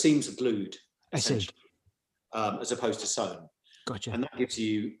 So the seams are glued, I see. as opposed to sewn. Gotcha. And that gives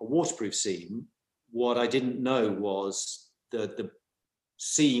you a waterproof seam. What I didn't know was the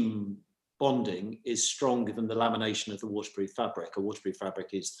seam bonding is stronger than the lamination of the waterproof fabric. A waterproof fabric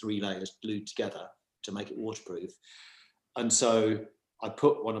is 3 layers glued together to make it waterproof. And so I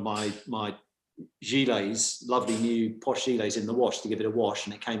put one of my gilets, lovely new posh gilets, in the wash to give it a wash,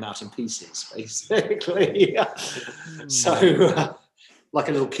 and it came out in pieces, basically. So like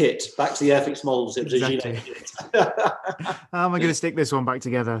a little kit, back to the Airfix molds, it was exactly. A gilet kit. How am I going to stick this one back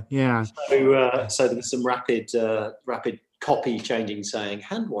together? Yeah. So there was some rapid copy changing, saying,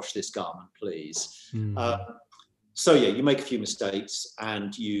 hand wash this garment, please. So yeah, you make a few mistakes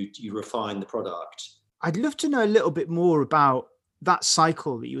and you refine the product. I'd love to know a little bit more about that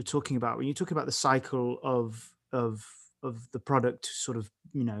cycle that you were talking about. When you talk about the cycle of the product sort of,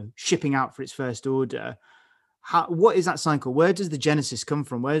 shipping out for its first order, what is that cycle? Where does the genesis come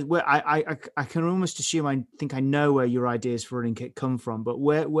from? Where I can almost assume, I think I know where your ideas for running kit come from, but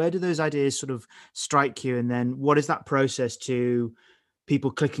where do those ideas sort of strike you? And then what is that process to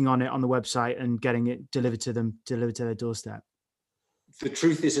people clicking on it on the website and getting it delivered to their doorstep? The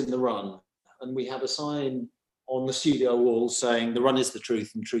truth is in the run. And we have a sign on the studio wall saying the run is the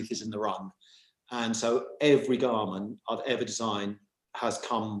truth and truth is in the run. And so every garment I've ever designed has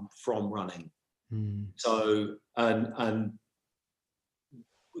come from running. So, and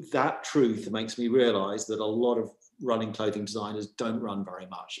that truth makes me realize that a lot of running clothing designers don't run very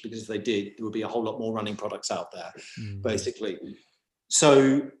much, because if they did, there would be a whole lot more running products out there, basically.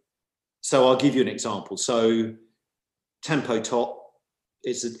 So I'll give you an example. So Tempo Top,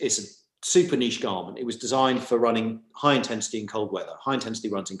 it's a super niche garment. It was designed for running high intensity in cold weather. High intensity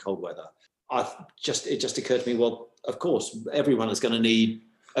runs in cold weather. It just occurred to me, well, of course, everyone is going to need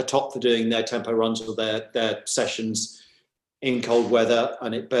a top for doing their tempo runs or their sessions in cold weather,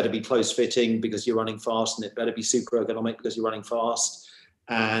 and it better be close fitting because you're running fast, and it better be super ergonomic because you're running fast,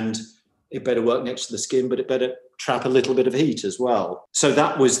 and it better work next to the skin, but it better trap a little bit of heat as well. So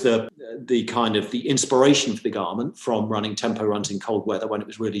that was the kind of the inspiration for the garment, from running tempo runs in cold weather when it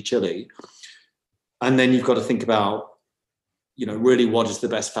was really chilly. And then you've got to think about, really what is the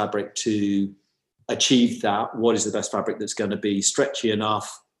best fabric to achieve that? What is the best fabric that's going to be stretchy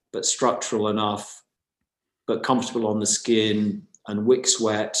enough, but structural enough, but comfortable on the skin and wick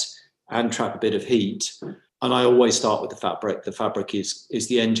sweat and trap a bit of heat? And I always start with the fabric. The fabric is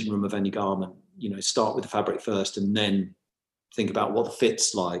the engine room of any garment. Start with the fabric first and then think about what the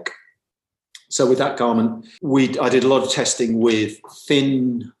fit's like. So with that garment, I did a lot of testing with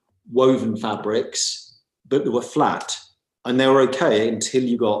thin woven fabrics, but they were flat, and they were okay until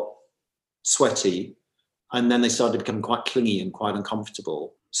you got sweaty, and then they started to become quite clingy and quite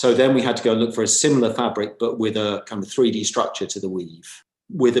uncomfortable. So then we had to go and look for a similar fabric, but with a kind of 3D structure to the weave.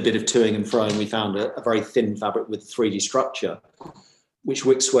 With a bit of toing and froing, we found a very thin fabric with 3D structure, which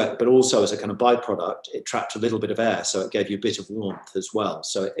wick sweat, but also as a kind of byproduct, it trapped a little bit of air, so it gave you a bit of warmth as well.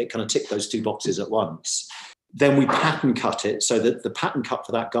 So it kind of ticked those 2 boxes at once. Then we pattern cut it, so that the pattern cut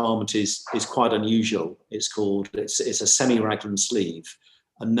for that garment is quite unusual. It's a semi-raglan sleeve,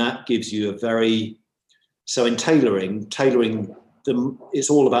 and that gives you so in tailoring, it's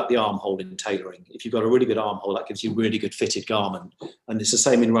all about the armhole in tailoring. If you've got a really good armhole, that gives you a really good fitted garment. And it's the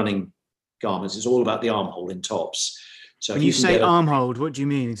same in running garments. It's all about the armhole in tops. So when if you you can say get armhold, what do you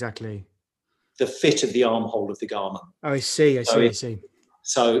mean exactly? the fit of the armhole of the garment. Oh, I see. I see.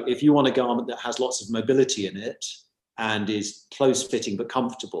 So if you want a garment that has lots of mobility in it and is close fitting but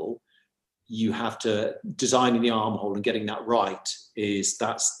comfortable, you have to designing the armhole and getting that right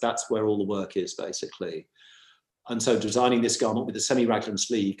that's where all the work is basically. And so designing this garment with a semi-raglan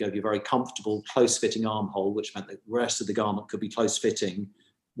sleeve gave you a very comfortable, close-fitting armhole, which meant that the rest of the garment could be close-fitting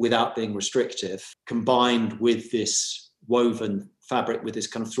without being restrictive, combined with this woven fabric with this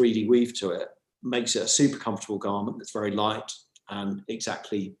kind of 3D weave to it, makes it a super comfortable garment that's very light and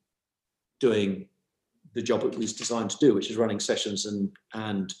exactly doing the job it was designed to do, which is running sessions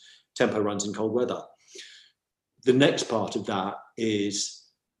and tempo runs in cold weather. The next part of that is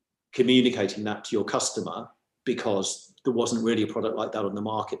communicating that to your customer, because there wasn't really a product like that on the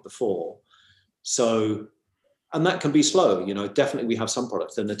market before. So, and that can be slow, definitely we have some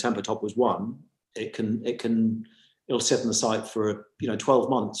products, and the Tempo Top was one. It'll sit on the site for 12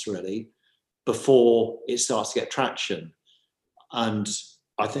 months really before it starts to get traction. And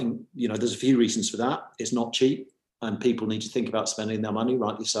I think there's a few reasons for that. It's not cheap, and people need to think about spending their money,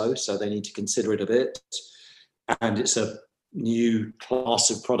 rightly so they need to consider it a bit. And it's a new class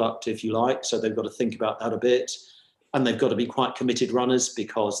of product, if you like, so they've got to think about that a bit, and they've got to be quite committed runners,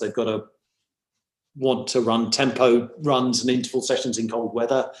 because they've got to want to run tempo runs and interval sessions in cold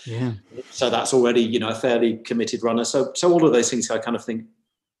weather. Yeah. So that's already a fairly committed runner. So all of those things I kind of think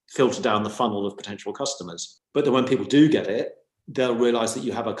filter down the funnel of potential customers. But then when people do get it, they'll realize that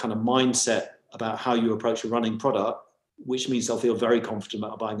you have a kind of mindset about how you approach a running product, which means they'll feel very confident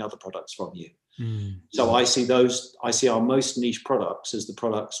about buying other products from you. So I see our most niche products as the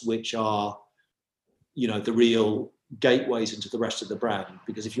products which are, the real gateways into the rest of the brand.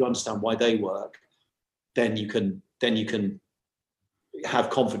 Because if you understand why they work, then you can have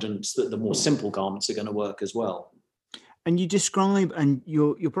confidence that the more simple garments are going to work as well. And you describe, and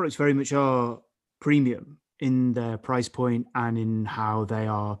your products very much are premium in their price point and in how they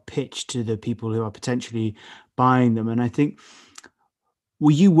are pitched to the people who are potentially buying them. And I think,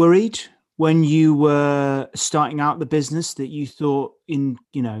 were you worried when you were starting out the business that you thought when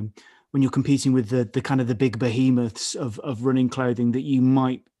you're competing with the kind of the big behemoths of running clothing, that you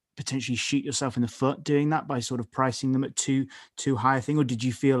might potentially shoot yourself in the foot doing that by sort of pricing them at too high a thing? Or did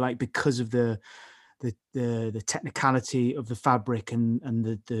you feel like because of the technicality of the fabric and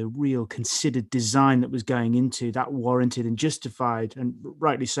the real considered design that was going into that, warranted and justified, and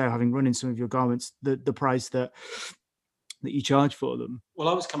rightly so, having run in some of your garments, the price that you charge for them? Well,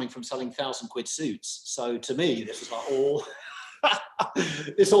 I was coming from selling £1,000 suits, so to me this was like all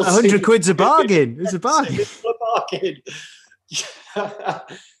it's all 100 quid's a bargain. It's a bargain. It's a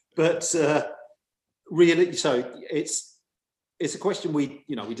bargain. But really, so it's a question we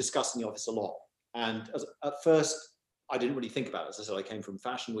discuss in the office a lot. And at first, I didn't really think about it. As I said, I came from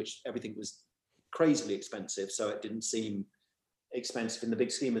fashion, which everything was crazily expensive, so it didn't seem expensive in the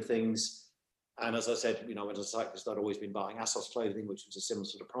big scheme of things. And as I said, when I was a cyclist, I'd always been buying ASOS clothing, which was a similar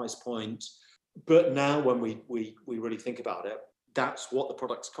sort of price point. But now, when we really think about it, that's what the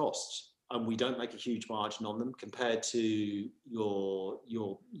products cost, and we don't make a huge margin on them compared to your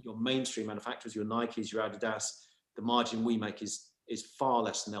mainstream manufacturers, your Nikes, your Adidas. The margin we make is far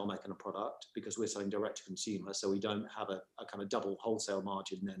less than they'll make on a product, because we're selling direct to consumer, so we don't have a kind of double wholesale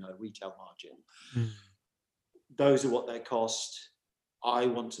margin and a retail margin. Those are what they cost. I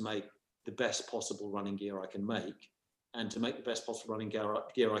want to make the best possible running gear I can make, and to make the best possible running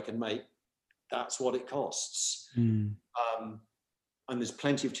gear I can make, that's what it costs. And there's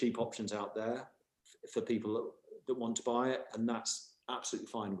plenty of cheap options out there for people that want to buy it, and that's absolutely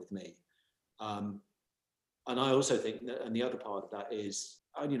fine with me. And I also think that, and the other part of that is,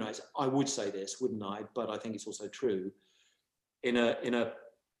 I would say this, wouldn't I? But I think it's also true. In a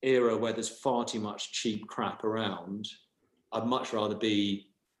era where there's far too much cheap crap around, I'd much rather be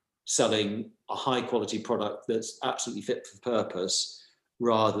selling a high quality product that's absolutely fit for purpose,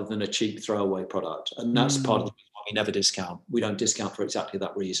 rather than a cheap throwaway product. And that's part of the reason why we never discount. We don't discount for exactly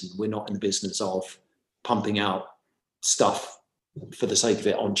that reason. We're not in the business of pumping out stuff for the sake of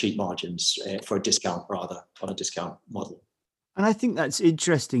it on cheap margins, for a discount, rather, on a discount model. And I think that's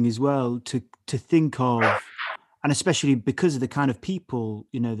interesting as well to think of, and especially because of the kind of people,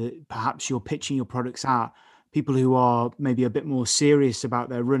 that perhaps you're pitching your products at, people who are maybe a bit more serious about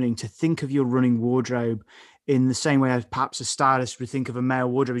their running, to think of your running wardrobe in the same way as perhaps a stylist would think of a male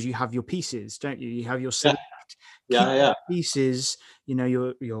wardrobe, as you have your pieces, don't you? You have your select pieces,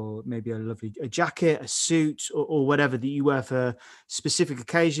 your maybe a jacket, a suit, or whatever that you wear for specific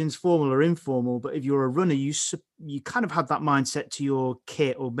occasions, formal or informal. But if you're a runner, you kind of have that mindset to your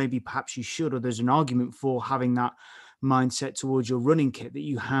kit, or maybe perhaps you should, or there's an argument for having that mindset towards your running kit, that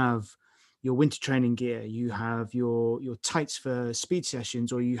you have your winter training gear, you have your tights for speed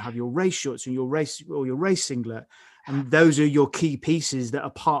sessions, or you have your race shorts or your race singlet, and those are your key pieces that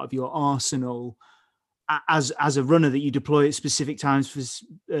are part of your arsenal as a runner that you deploy at specific times for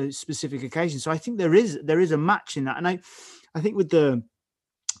specific occasions. So I think there is a match in that, and I think with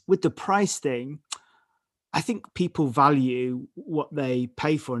the price thing, I think people value what they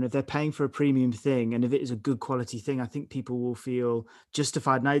pay for. And if they're paying for a premium thing, and if it is a good quality thing, I think people will feel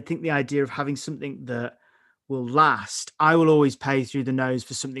justified. And I think the idea of having something that will last, I will always pay through the nose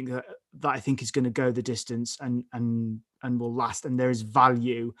for something that I think is going to go the distance and will last. And there is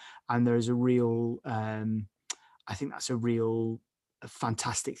value, and there is a real, I think that's a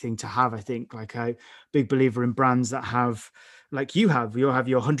fantastic thing to have. I think, like, a big believer in brands that have, like you'll have your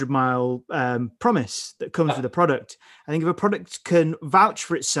 100-mile promise that comes with a product. I think if a product can vouch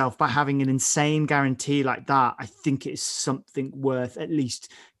for itself by having an insane guarantee like that, I think it's something worth at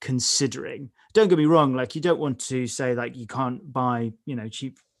least considering. Don't get me wrong, like, you don't want to say like you can't buy,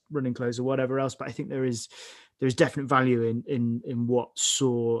 cheap running clothes or whatever else, but I think there is definite value in what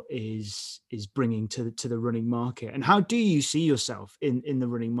Soar is bringing to the running market. And how do you see yourself in the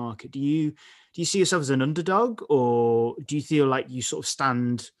running market? Do you see yourself as an underdog, or do you feel like you sort of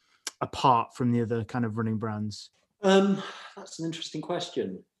stand apart from the other kind of running brands? That's an interesting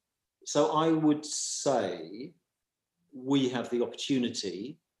question. So I would say we have the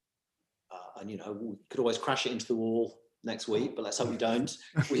opportunity, and we could always crash it into the wall next week, but let's hope we don't.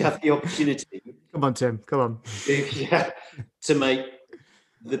 We have the opportunity. Come on, Tim. Come on. To make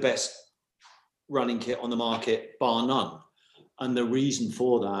the best running kit on the market, bar none. And the reason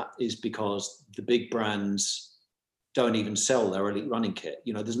for that is because the big brands don't even sell their elite running kit.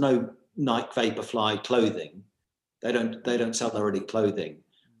 There's no Nike Vaporfly clothing. They don't sell their elite clothing.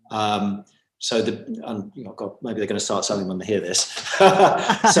 God, maybe they're going to start selling when they hear this.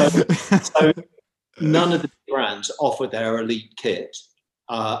 so none of the brands offer their elite kit,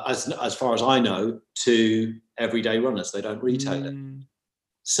 as far as I know, to everyday runners. They don't retail it.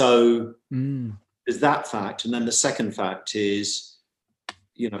 So there's that fact. And then the second fact is,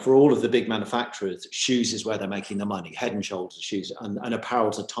 for all of the big manufacturers, shoes is where they're making the money, Head and Shoulders shoes, and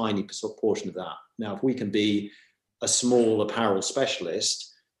apparel's a tiny portion of that. Now, if we can be a small apparel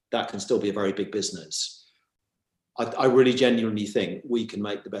specialist, that can still be a very big business. I really genuinely think we can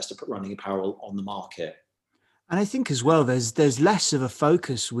make the best running apparel on the market. And I think as well, there's less of a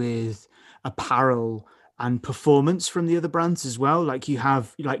focus with apparel and performance from the other brands as well. Like, you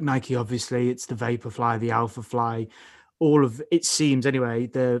have, like, Nike, obviously, it's the Vaporfly, the Alphafly, all of it seems anyway,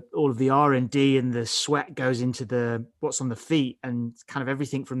 all of the R&D and the sweat goes into what's on the feet, and kind of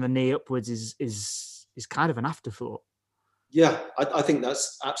everything from the knee upwards is kind of an afterthought. Yeah, I think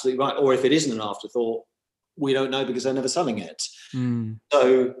that's absolutely right. Or if it isn't an afterthought, we don't know because they're never selling it.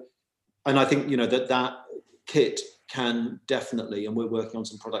 So, and I think, that kit can definitely, and we're working on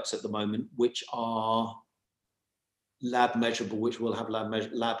some products at the moment which are lab measurable, which will have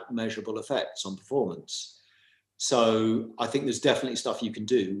lab measurable effects on performance. So I think there's definitely stuff you can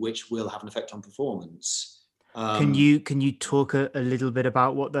do which will have an effect on performance. Can you talk a little bit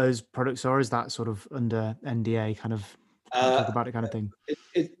about what those products are? Is that sort of under NDA kind of talk about it kind of thing?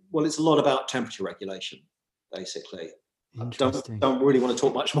 Well, it's a lot about temperature regulation, basically. Interesting. Don't really want to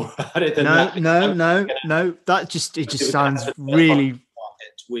talk much more about it than that. No. That just sounds really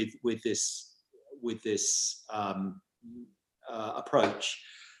with this approach.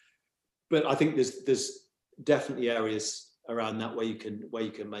 But I think there's definitely areas around that where you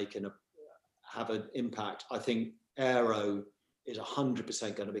can make have an impact. I think aero is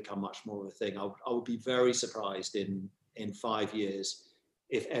 100% going to become much more of a thing. I would be very surprised in 5 years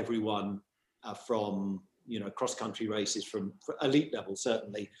if everyone from cross-country races from elite level,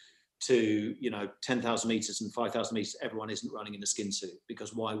 certainly, to 10,000 meters and 5,000 meters, everyone isn't running in a skin suit,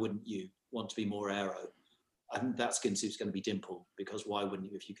 because why wouldn't you want to be more aero? And that skin suit's going to be dimpled, because why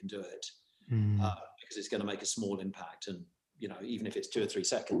wouldn't you if you can do it? Because it's going to make a small impact, and even if it's 2 or 3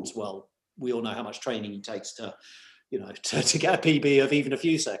 seconds, well, we all know how much training it takes to get a PB of even a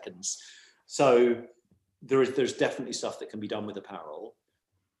few seconds. So there's definitely stuff that can be done with apparel.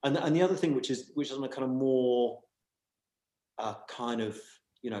 And the other thing, which is on a kind of more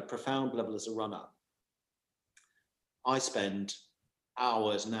profound level as a runner, I spend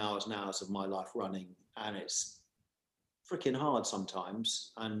hours and hours and hours of my life running, and it's freaking hard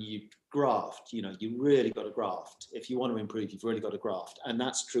sometimes. And you graft, you really got to graft. If you want to improve, you've really got to graft. And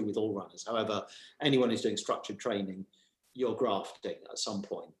that's true with all runners. However, anyone who's doing structured training, you're grafting at some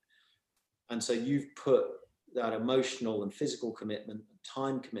point. And so you've put that emotional and physical commitment and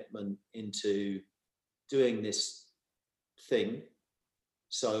time commitment into doing this thing.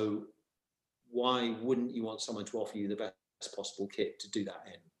 So why wouldn't you want someone to offer you the best possible kit to do that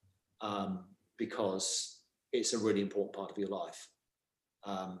in? Because it's a really important part of your life.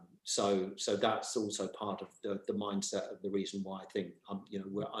 So that's also part of the mindset of the reason why I think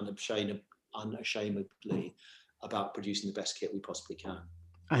we're unashamedly about producing the best kit we possibly can.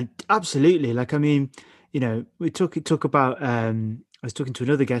 And absolutely, like, I mean, we talk about. I was talking to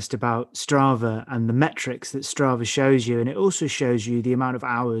another guest about Strava and the metrics that Strava shows you, and it also shows you the amount of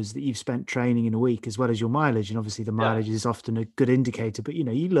hours that you've spent training in a week, as well as your mileage. And obviously, the mileage is often a good indicator. But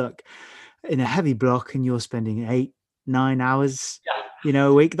you look in a heavy block, and you're spending 8-9 hours,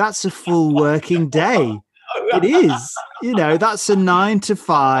 a week. That's a full working day. It is, that's a 9 to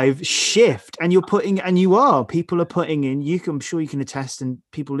 5 shift, and people are putting in, I'm sure you can attest, and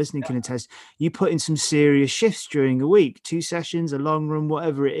people listening can attest, you put in some serious shifts during a week, 2 sessions, a long run,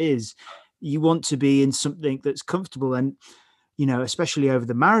 whatever it is. You want to be in something that's comfortable. And, especially over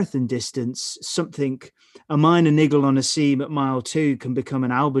the marathon distance, a minor niggle on a seam at mile 2 can become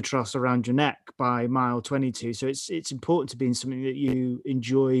an albatross around your neck by mile 22. So it's important to be in something that you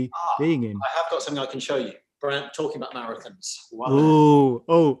enjoy being in. I have got something I can show you. Brent, talking about marathons.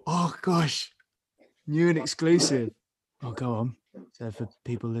 Oh gosh. New and exclusive. Oh, go on. So for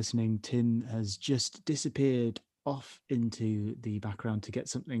people listening, Tim has just disappeared off into the background to get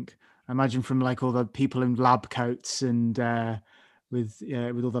something. I imagine from like all the people in lab coats and with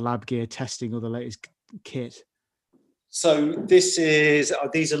all the lab gear testing all the latest kit. So these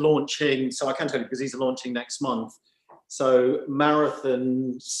are launching. So I can tell you because these are launching next month. So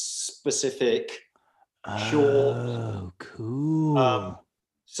marathon specific short. Oh, cool.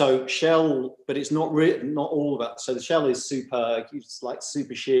 So shell, but it's not all about. So the shell is it's like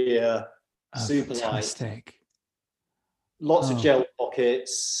super sheer, super fantastic. light. Lots of gel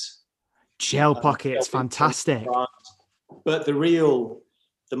pockets. Fantastic. But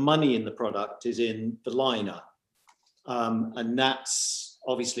the money in the product is in the liner. And that's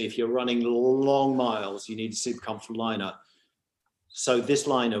obviously if you're running long miles, you need a super comfortable liner. So this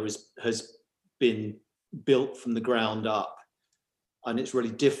liner has been built from the ground up, and it's really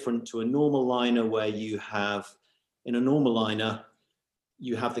different to a normal liner where in a normal liner,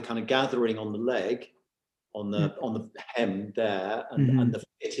 you have the kind of gathering on the leg, on the hem there, and the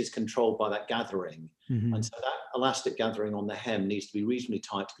fit is controlled by that gathering. And so that elastic gathering on the hem needs to be reasonably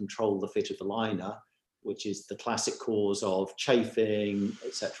tight to control the fit of the liner, which is the classic cause of chafing,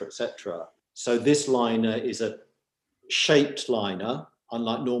 etc., etc. So this liner is a shaped liner,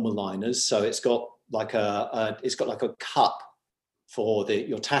 unlike normal liners. So it's got like a cup for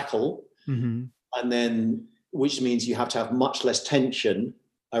your tackle, and then which means you have to have much less tension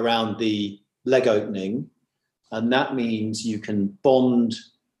around the leg opening, and that means you can bond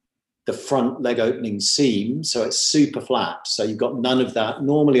the front leg opening seam, so it's super flat. So you've got none of that.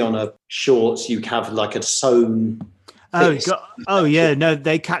 Normally on a shorts, you have like a sewn. Oh yeah, no,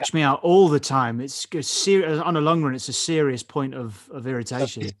 they catch me out all the time. It's serious on a long run. It's a serious point of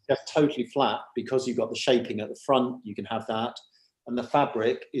irritation. It's just totally flat because you've got the shaping at the front. You can have that, and the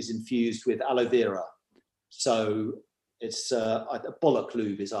fabric is infused with aloe vera. So it's a bollock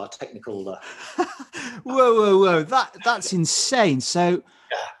lube is our technical. Whoa! That's insane. So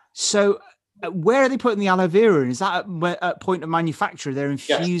where are they putting the aloe vera in? Is that at point of manufacture? They're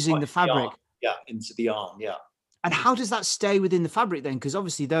infusing the fabric. Into the yarn. Yeah. And how does that stay within the fabric then? Because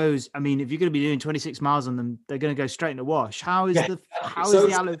obviously those, I mean, if you're going to be doing 26 miles on them, they're going to go straight in the wash. How is the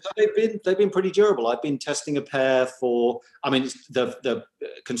aloe? They've been pretty durable. I've been testing a pair for. I mean, the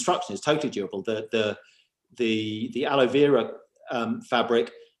construction is totally durable. The aloe vera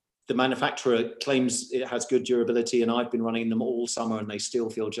fabric, the manufacturer claims it has good durability, and I've been running them all summer, and they still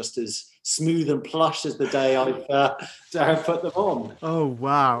feel just as smooth and plush as the day I've put them on. Oh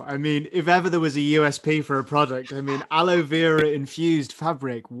wow! I mean, if ever there was a USP for a product, I mean, aloe vera infused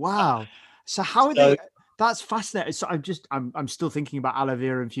fabric. Wow! So how are they? That's fascinating. So I'm still thinking about aloe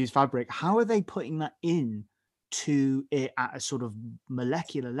vera infused fabric. How are they putting that in to it at a sort of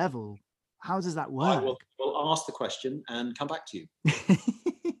molecular level? How does that work? I will ask the question and come back to you.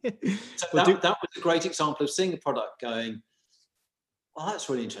 So that was a great example of seeing a product going, well, that's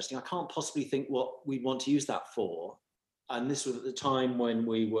really interesting. I can't possibly think what we'd want to use that for. And this was at the time when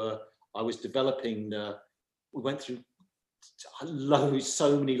I was developing we went through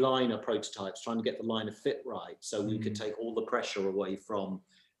so many liner prototypes trying to get the liner fit right, so we could take all the pressure away from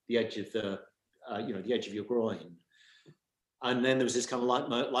the edge of the edge of your groin. And then there was this kind of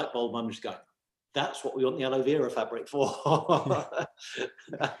light bulb moment going, that's what we want the aloe vera fabric for.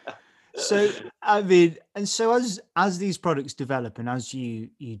 So I mean, and so as these products develop, and as you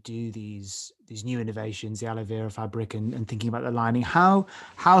do these new innovations, the aloe vera fabric, and thinking about the lining, how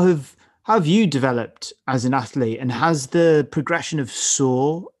have how have you developed as an athlete, and has the progression of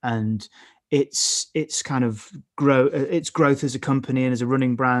Soar and its kind of its growth as a company and as a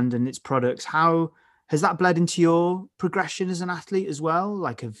running brand and its products, how has that bled into your progression as an athlete as well?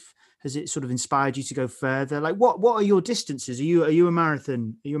 Like, has it sort of inspired you to go further? Like, what are your distances? Are you a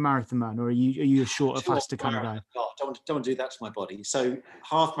marathon? Are you a marathon man, or are you a shorter, Short faster kind of marathon. guy? Oh, don't want to do that to my body. So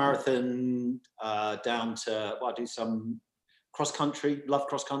half marathon down to, well, I do some cross country, love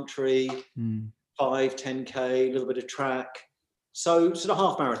cross country, Mm, 5, 10K, a little bit of track. So sort of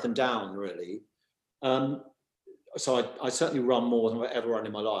half marathon down, really. Um, so I certainly run more than I've ever run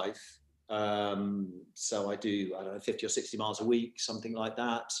in my life. So I do, I don't know, 50 or 60 miles a week, something like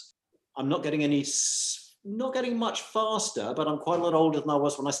that. I'm not getting much faster, but I'm quite a lot older than I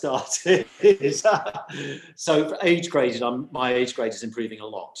was when I started. So for age graded, my age grade is improving a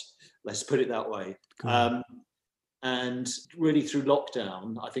lot. Let's put it that way. cool. And really through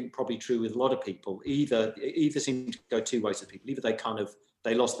lockdown, I think probably true with a lot of people, either seem to go two ways with people. Either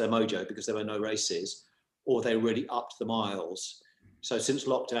they lost their mojo because there were no races, or they really upped the miles. So since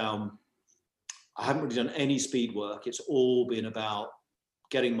lockdown, I haven't really done any speed work. It's all been about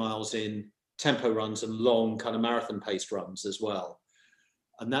getting miles in, tempo runs, and long kind of marathon paced runs as well.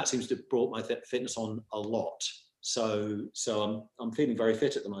 And that seems to have brought my fitness on a lot. So I'm feeling very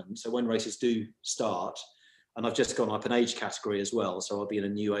fit at the moment. So when races do start, and I've just gone up an age category as well, so I'll be in a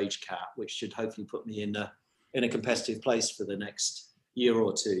new age cap, which should hopefully put me in a competitive place for the next year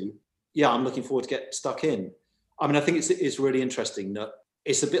or two. Yeah, I'm looking forward to get stuck in. I mean, I think it's really interesting that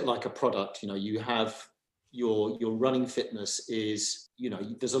it's a bit like a product. You know, you have your running fitness is, you know,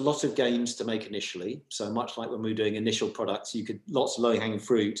 there's a lot of gains to make initially. So much like when we were doing initial products, you could lots of low hanging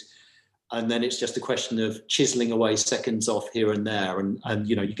fruit, and then it's just a question of chiseling away seconds off here and there. And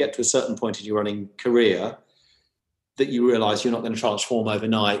you know, you get to a certain point in your running career that you realize you're not going to transform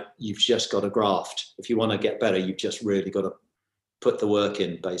overnight. You've just got to graft. If you want to get better, you've just really got to put the work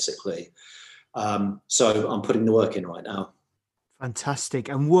in, basically. So I'm putting the work in right now. Fantastic.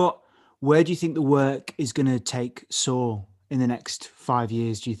 And where do you think the work is going to take Soar in the next 5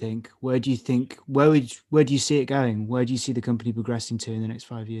 years? Do you think? Where do you see it going? Where do you see the company progressing to in the next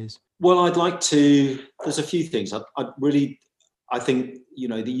 5 years? Well, I'd like to. There's a few things. I think, you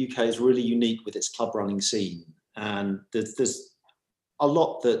know, the UK is really unique with its club running scene, and there's a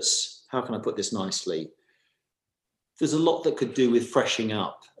lot that's. How can I put this nicely? There's a lot that could do with freshening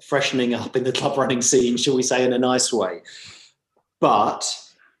up in the club running scene, shall we say, in a nice way. But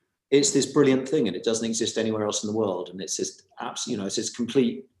it's this brilliant thing, and it doesn't exist anywhere else in the world. And it's this it's this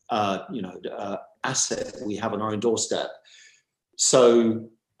complete, asset we have on our own doorstep. So,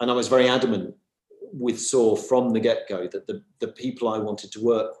 and I was very adamant with Soar from the get-go that the people I wanted to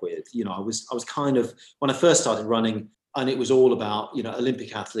work with, you know, I was kind of, when I first started running, and it was all about, you know,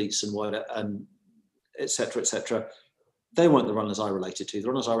 Olympic athletes and what, and et cetera, they weren't the runners I related to. The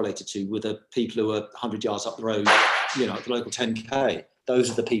runners I related to were the people who were 100 yards up the road, you know, at the local 10K.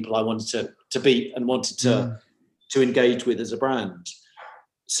 Those are the people I wanted to beat and wanted to engage with as a brand.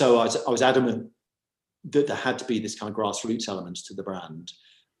 So I was adamant that there had to be this kind of grassroots element to the brand,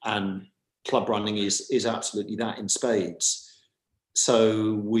 and club running is absolutely that in spades.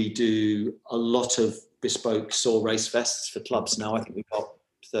 So we do a lot of bespoke Soar race vests for clubs now. I think we've got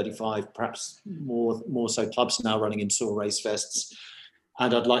 35, perhaps more so clubs now running in Soar race vests,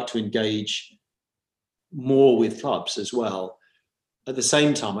 and I'd like to engage more with clubs as well. At the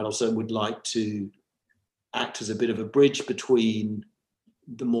same time, I also would like to act as a bit of a bridge between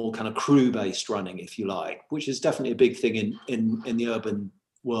the more kind of crew-based running, if you like, which is definitely a big thing in the urban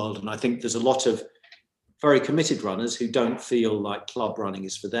world. And I think there's a lot of very committed runners who don't feel like club running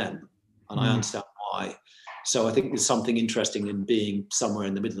is for them. And I understand why. So I think there's something interesting in being somewhere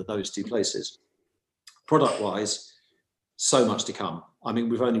in the middle of those two places. Product-wise, so much to come. I mean,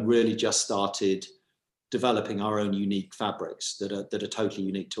 we've only really just started developing our own unique fabrics that are totally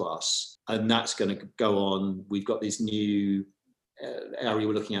unique to us, and that's going to go on. We've got this new area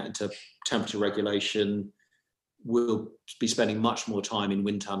we're looking at into temperature regulation. We'll be spending much more time in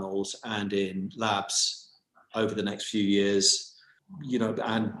wind tunnels and in labs over the next few years, you know,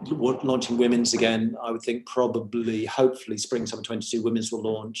 and launching women's again. I would think probably, hopefully, spring summer 22 women's will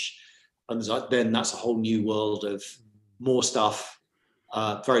launch, and then that's a whole new world of more stuff,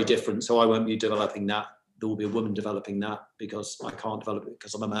 very different. So I won't be developing that. There will be a woman developing that, because I can't develop it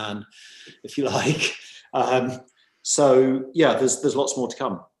because I'm a man, if you like. So yeah, there's lots more to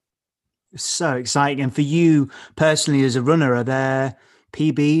come. So exciting. And for you personally as a runner, are there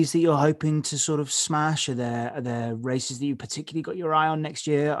PBs that you're hoping to sort of smash? Are there races that you particularly got your eye on next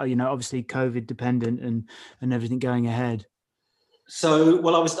year? Or, obviously COVID dependent and everything going ahead. So,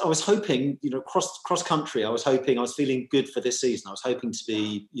 well, I was hoping, cross country. I was feeling good for this season. I was hoping to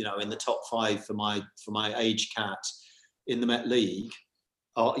be, in the top 5 for my age cat in the Met League,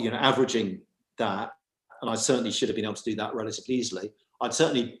 averaging that. And I certainly should have been able to do that relatively easily. I'd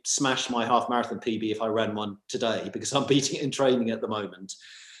certainly smash my half marathon PB if I ran one today, because I'm beating it in training at the moment.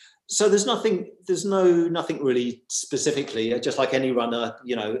 So there's nothing really specifically. Just like any runner,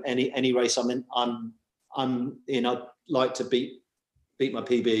 any race I'm in, I'd like to beat my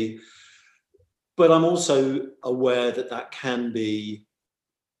PB. But I'm also aware that can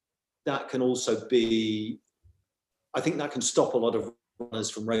also be. I think that can stop a lot of runners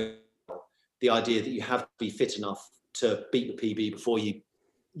from racing. The idea that you have to be fit enough to beat the PB before you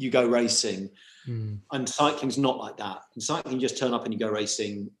go racing. And cycling's not like that. In cycling, you just turn up and you go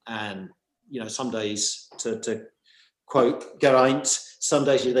racing, and some days, to quote Geraint, some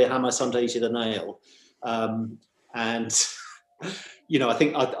days you're the hammer, some days you're the nail. And I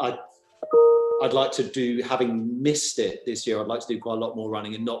think I'd like to do, having missed it this year, I'd like to do quite a lot more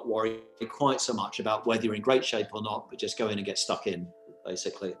running and not worry quite so much about whether you're in great shape or not, but just go in and get stuck in,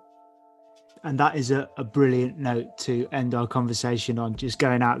 basically. And that is a brilliant note to end our conversation on, just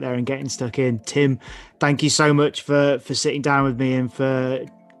going out there and getting stuck in. Tim, thank you so much for sitting down with me and for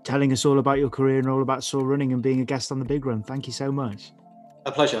telling us all about your career and all about Soar Running and being a guest on The Big Run. Thank you so much.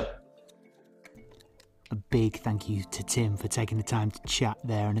 A pleasure. A big thank you to Tim for taking the time to chat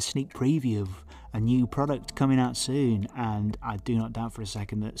there, and a sneak preview of a new product coming out soon. And I do not doubt for a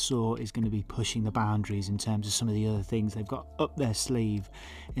second that Soar is going to be pushing the boundaries in terms of some of the other things they've got up their sleeve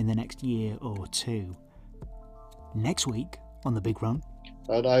in the next year or two. Next week on The Big Run.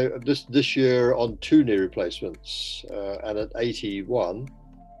 And this year on 2 knee replacements, and at 81,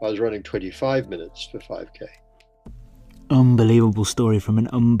 I was running 25 minutes for 5K. Unbelievable story from an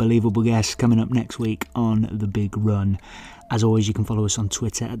unbelievable guest coming up next week on The Big Run. As always, you can follow us on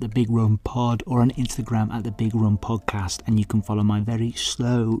Twitter at The Big Run Pod or on Instagram at The Big Run Podcast. And you can follow my very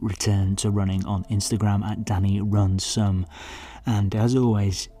slow return to running on Instagram at Danny Runs Some. And as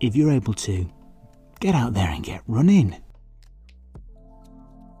always, if you're able to, get out there and get running.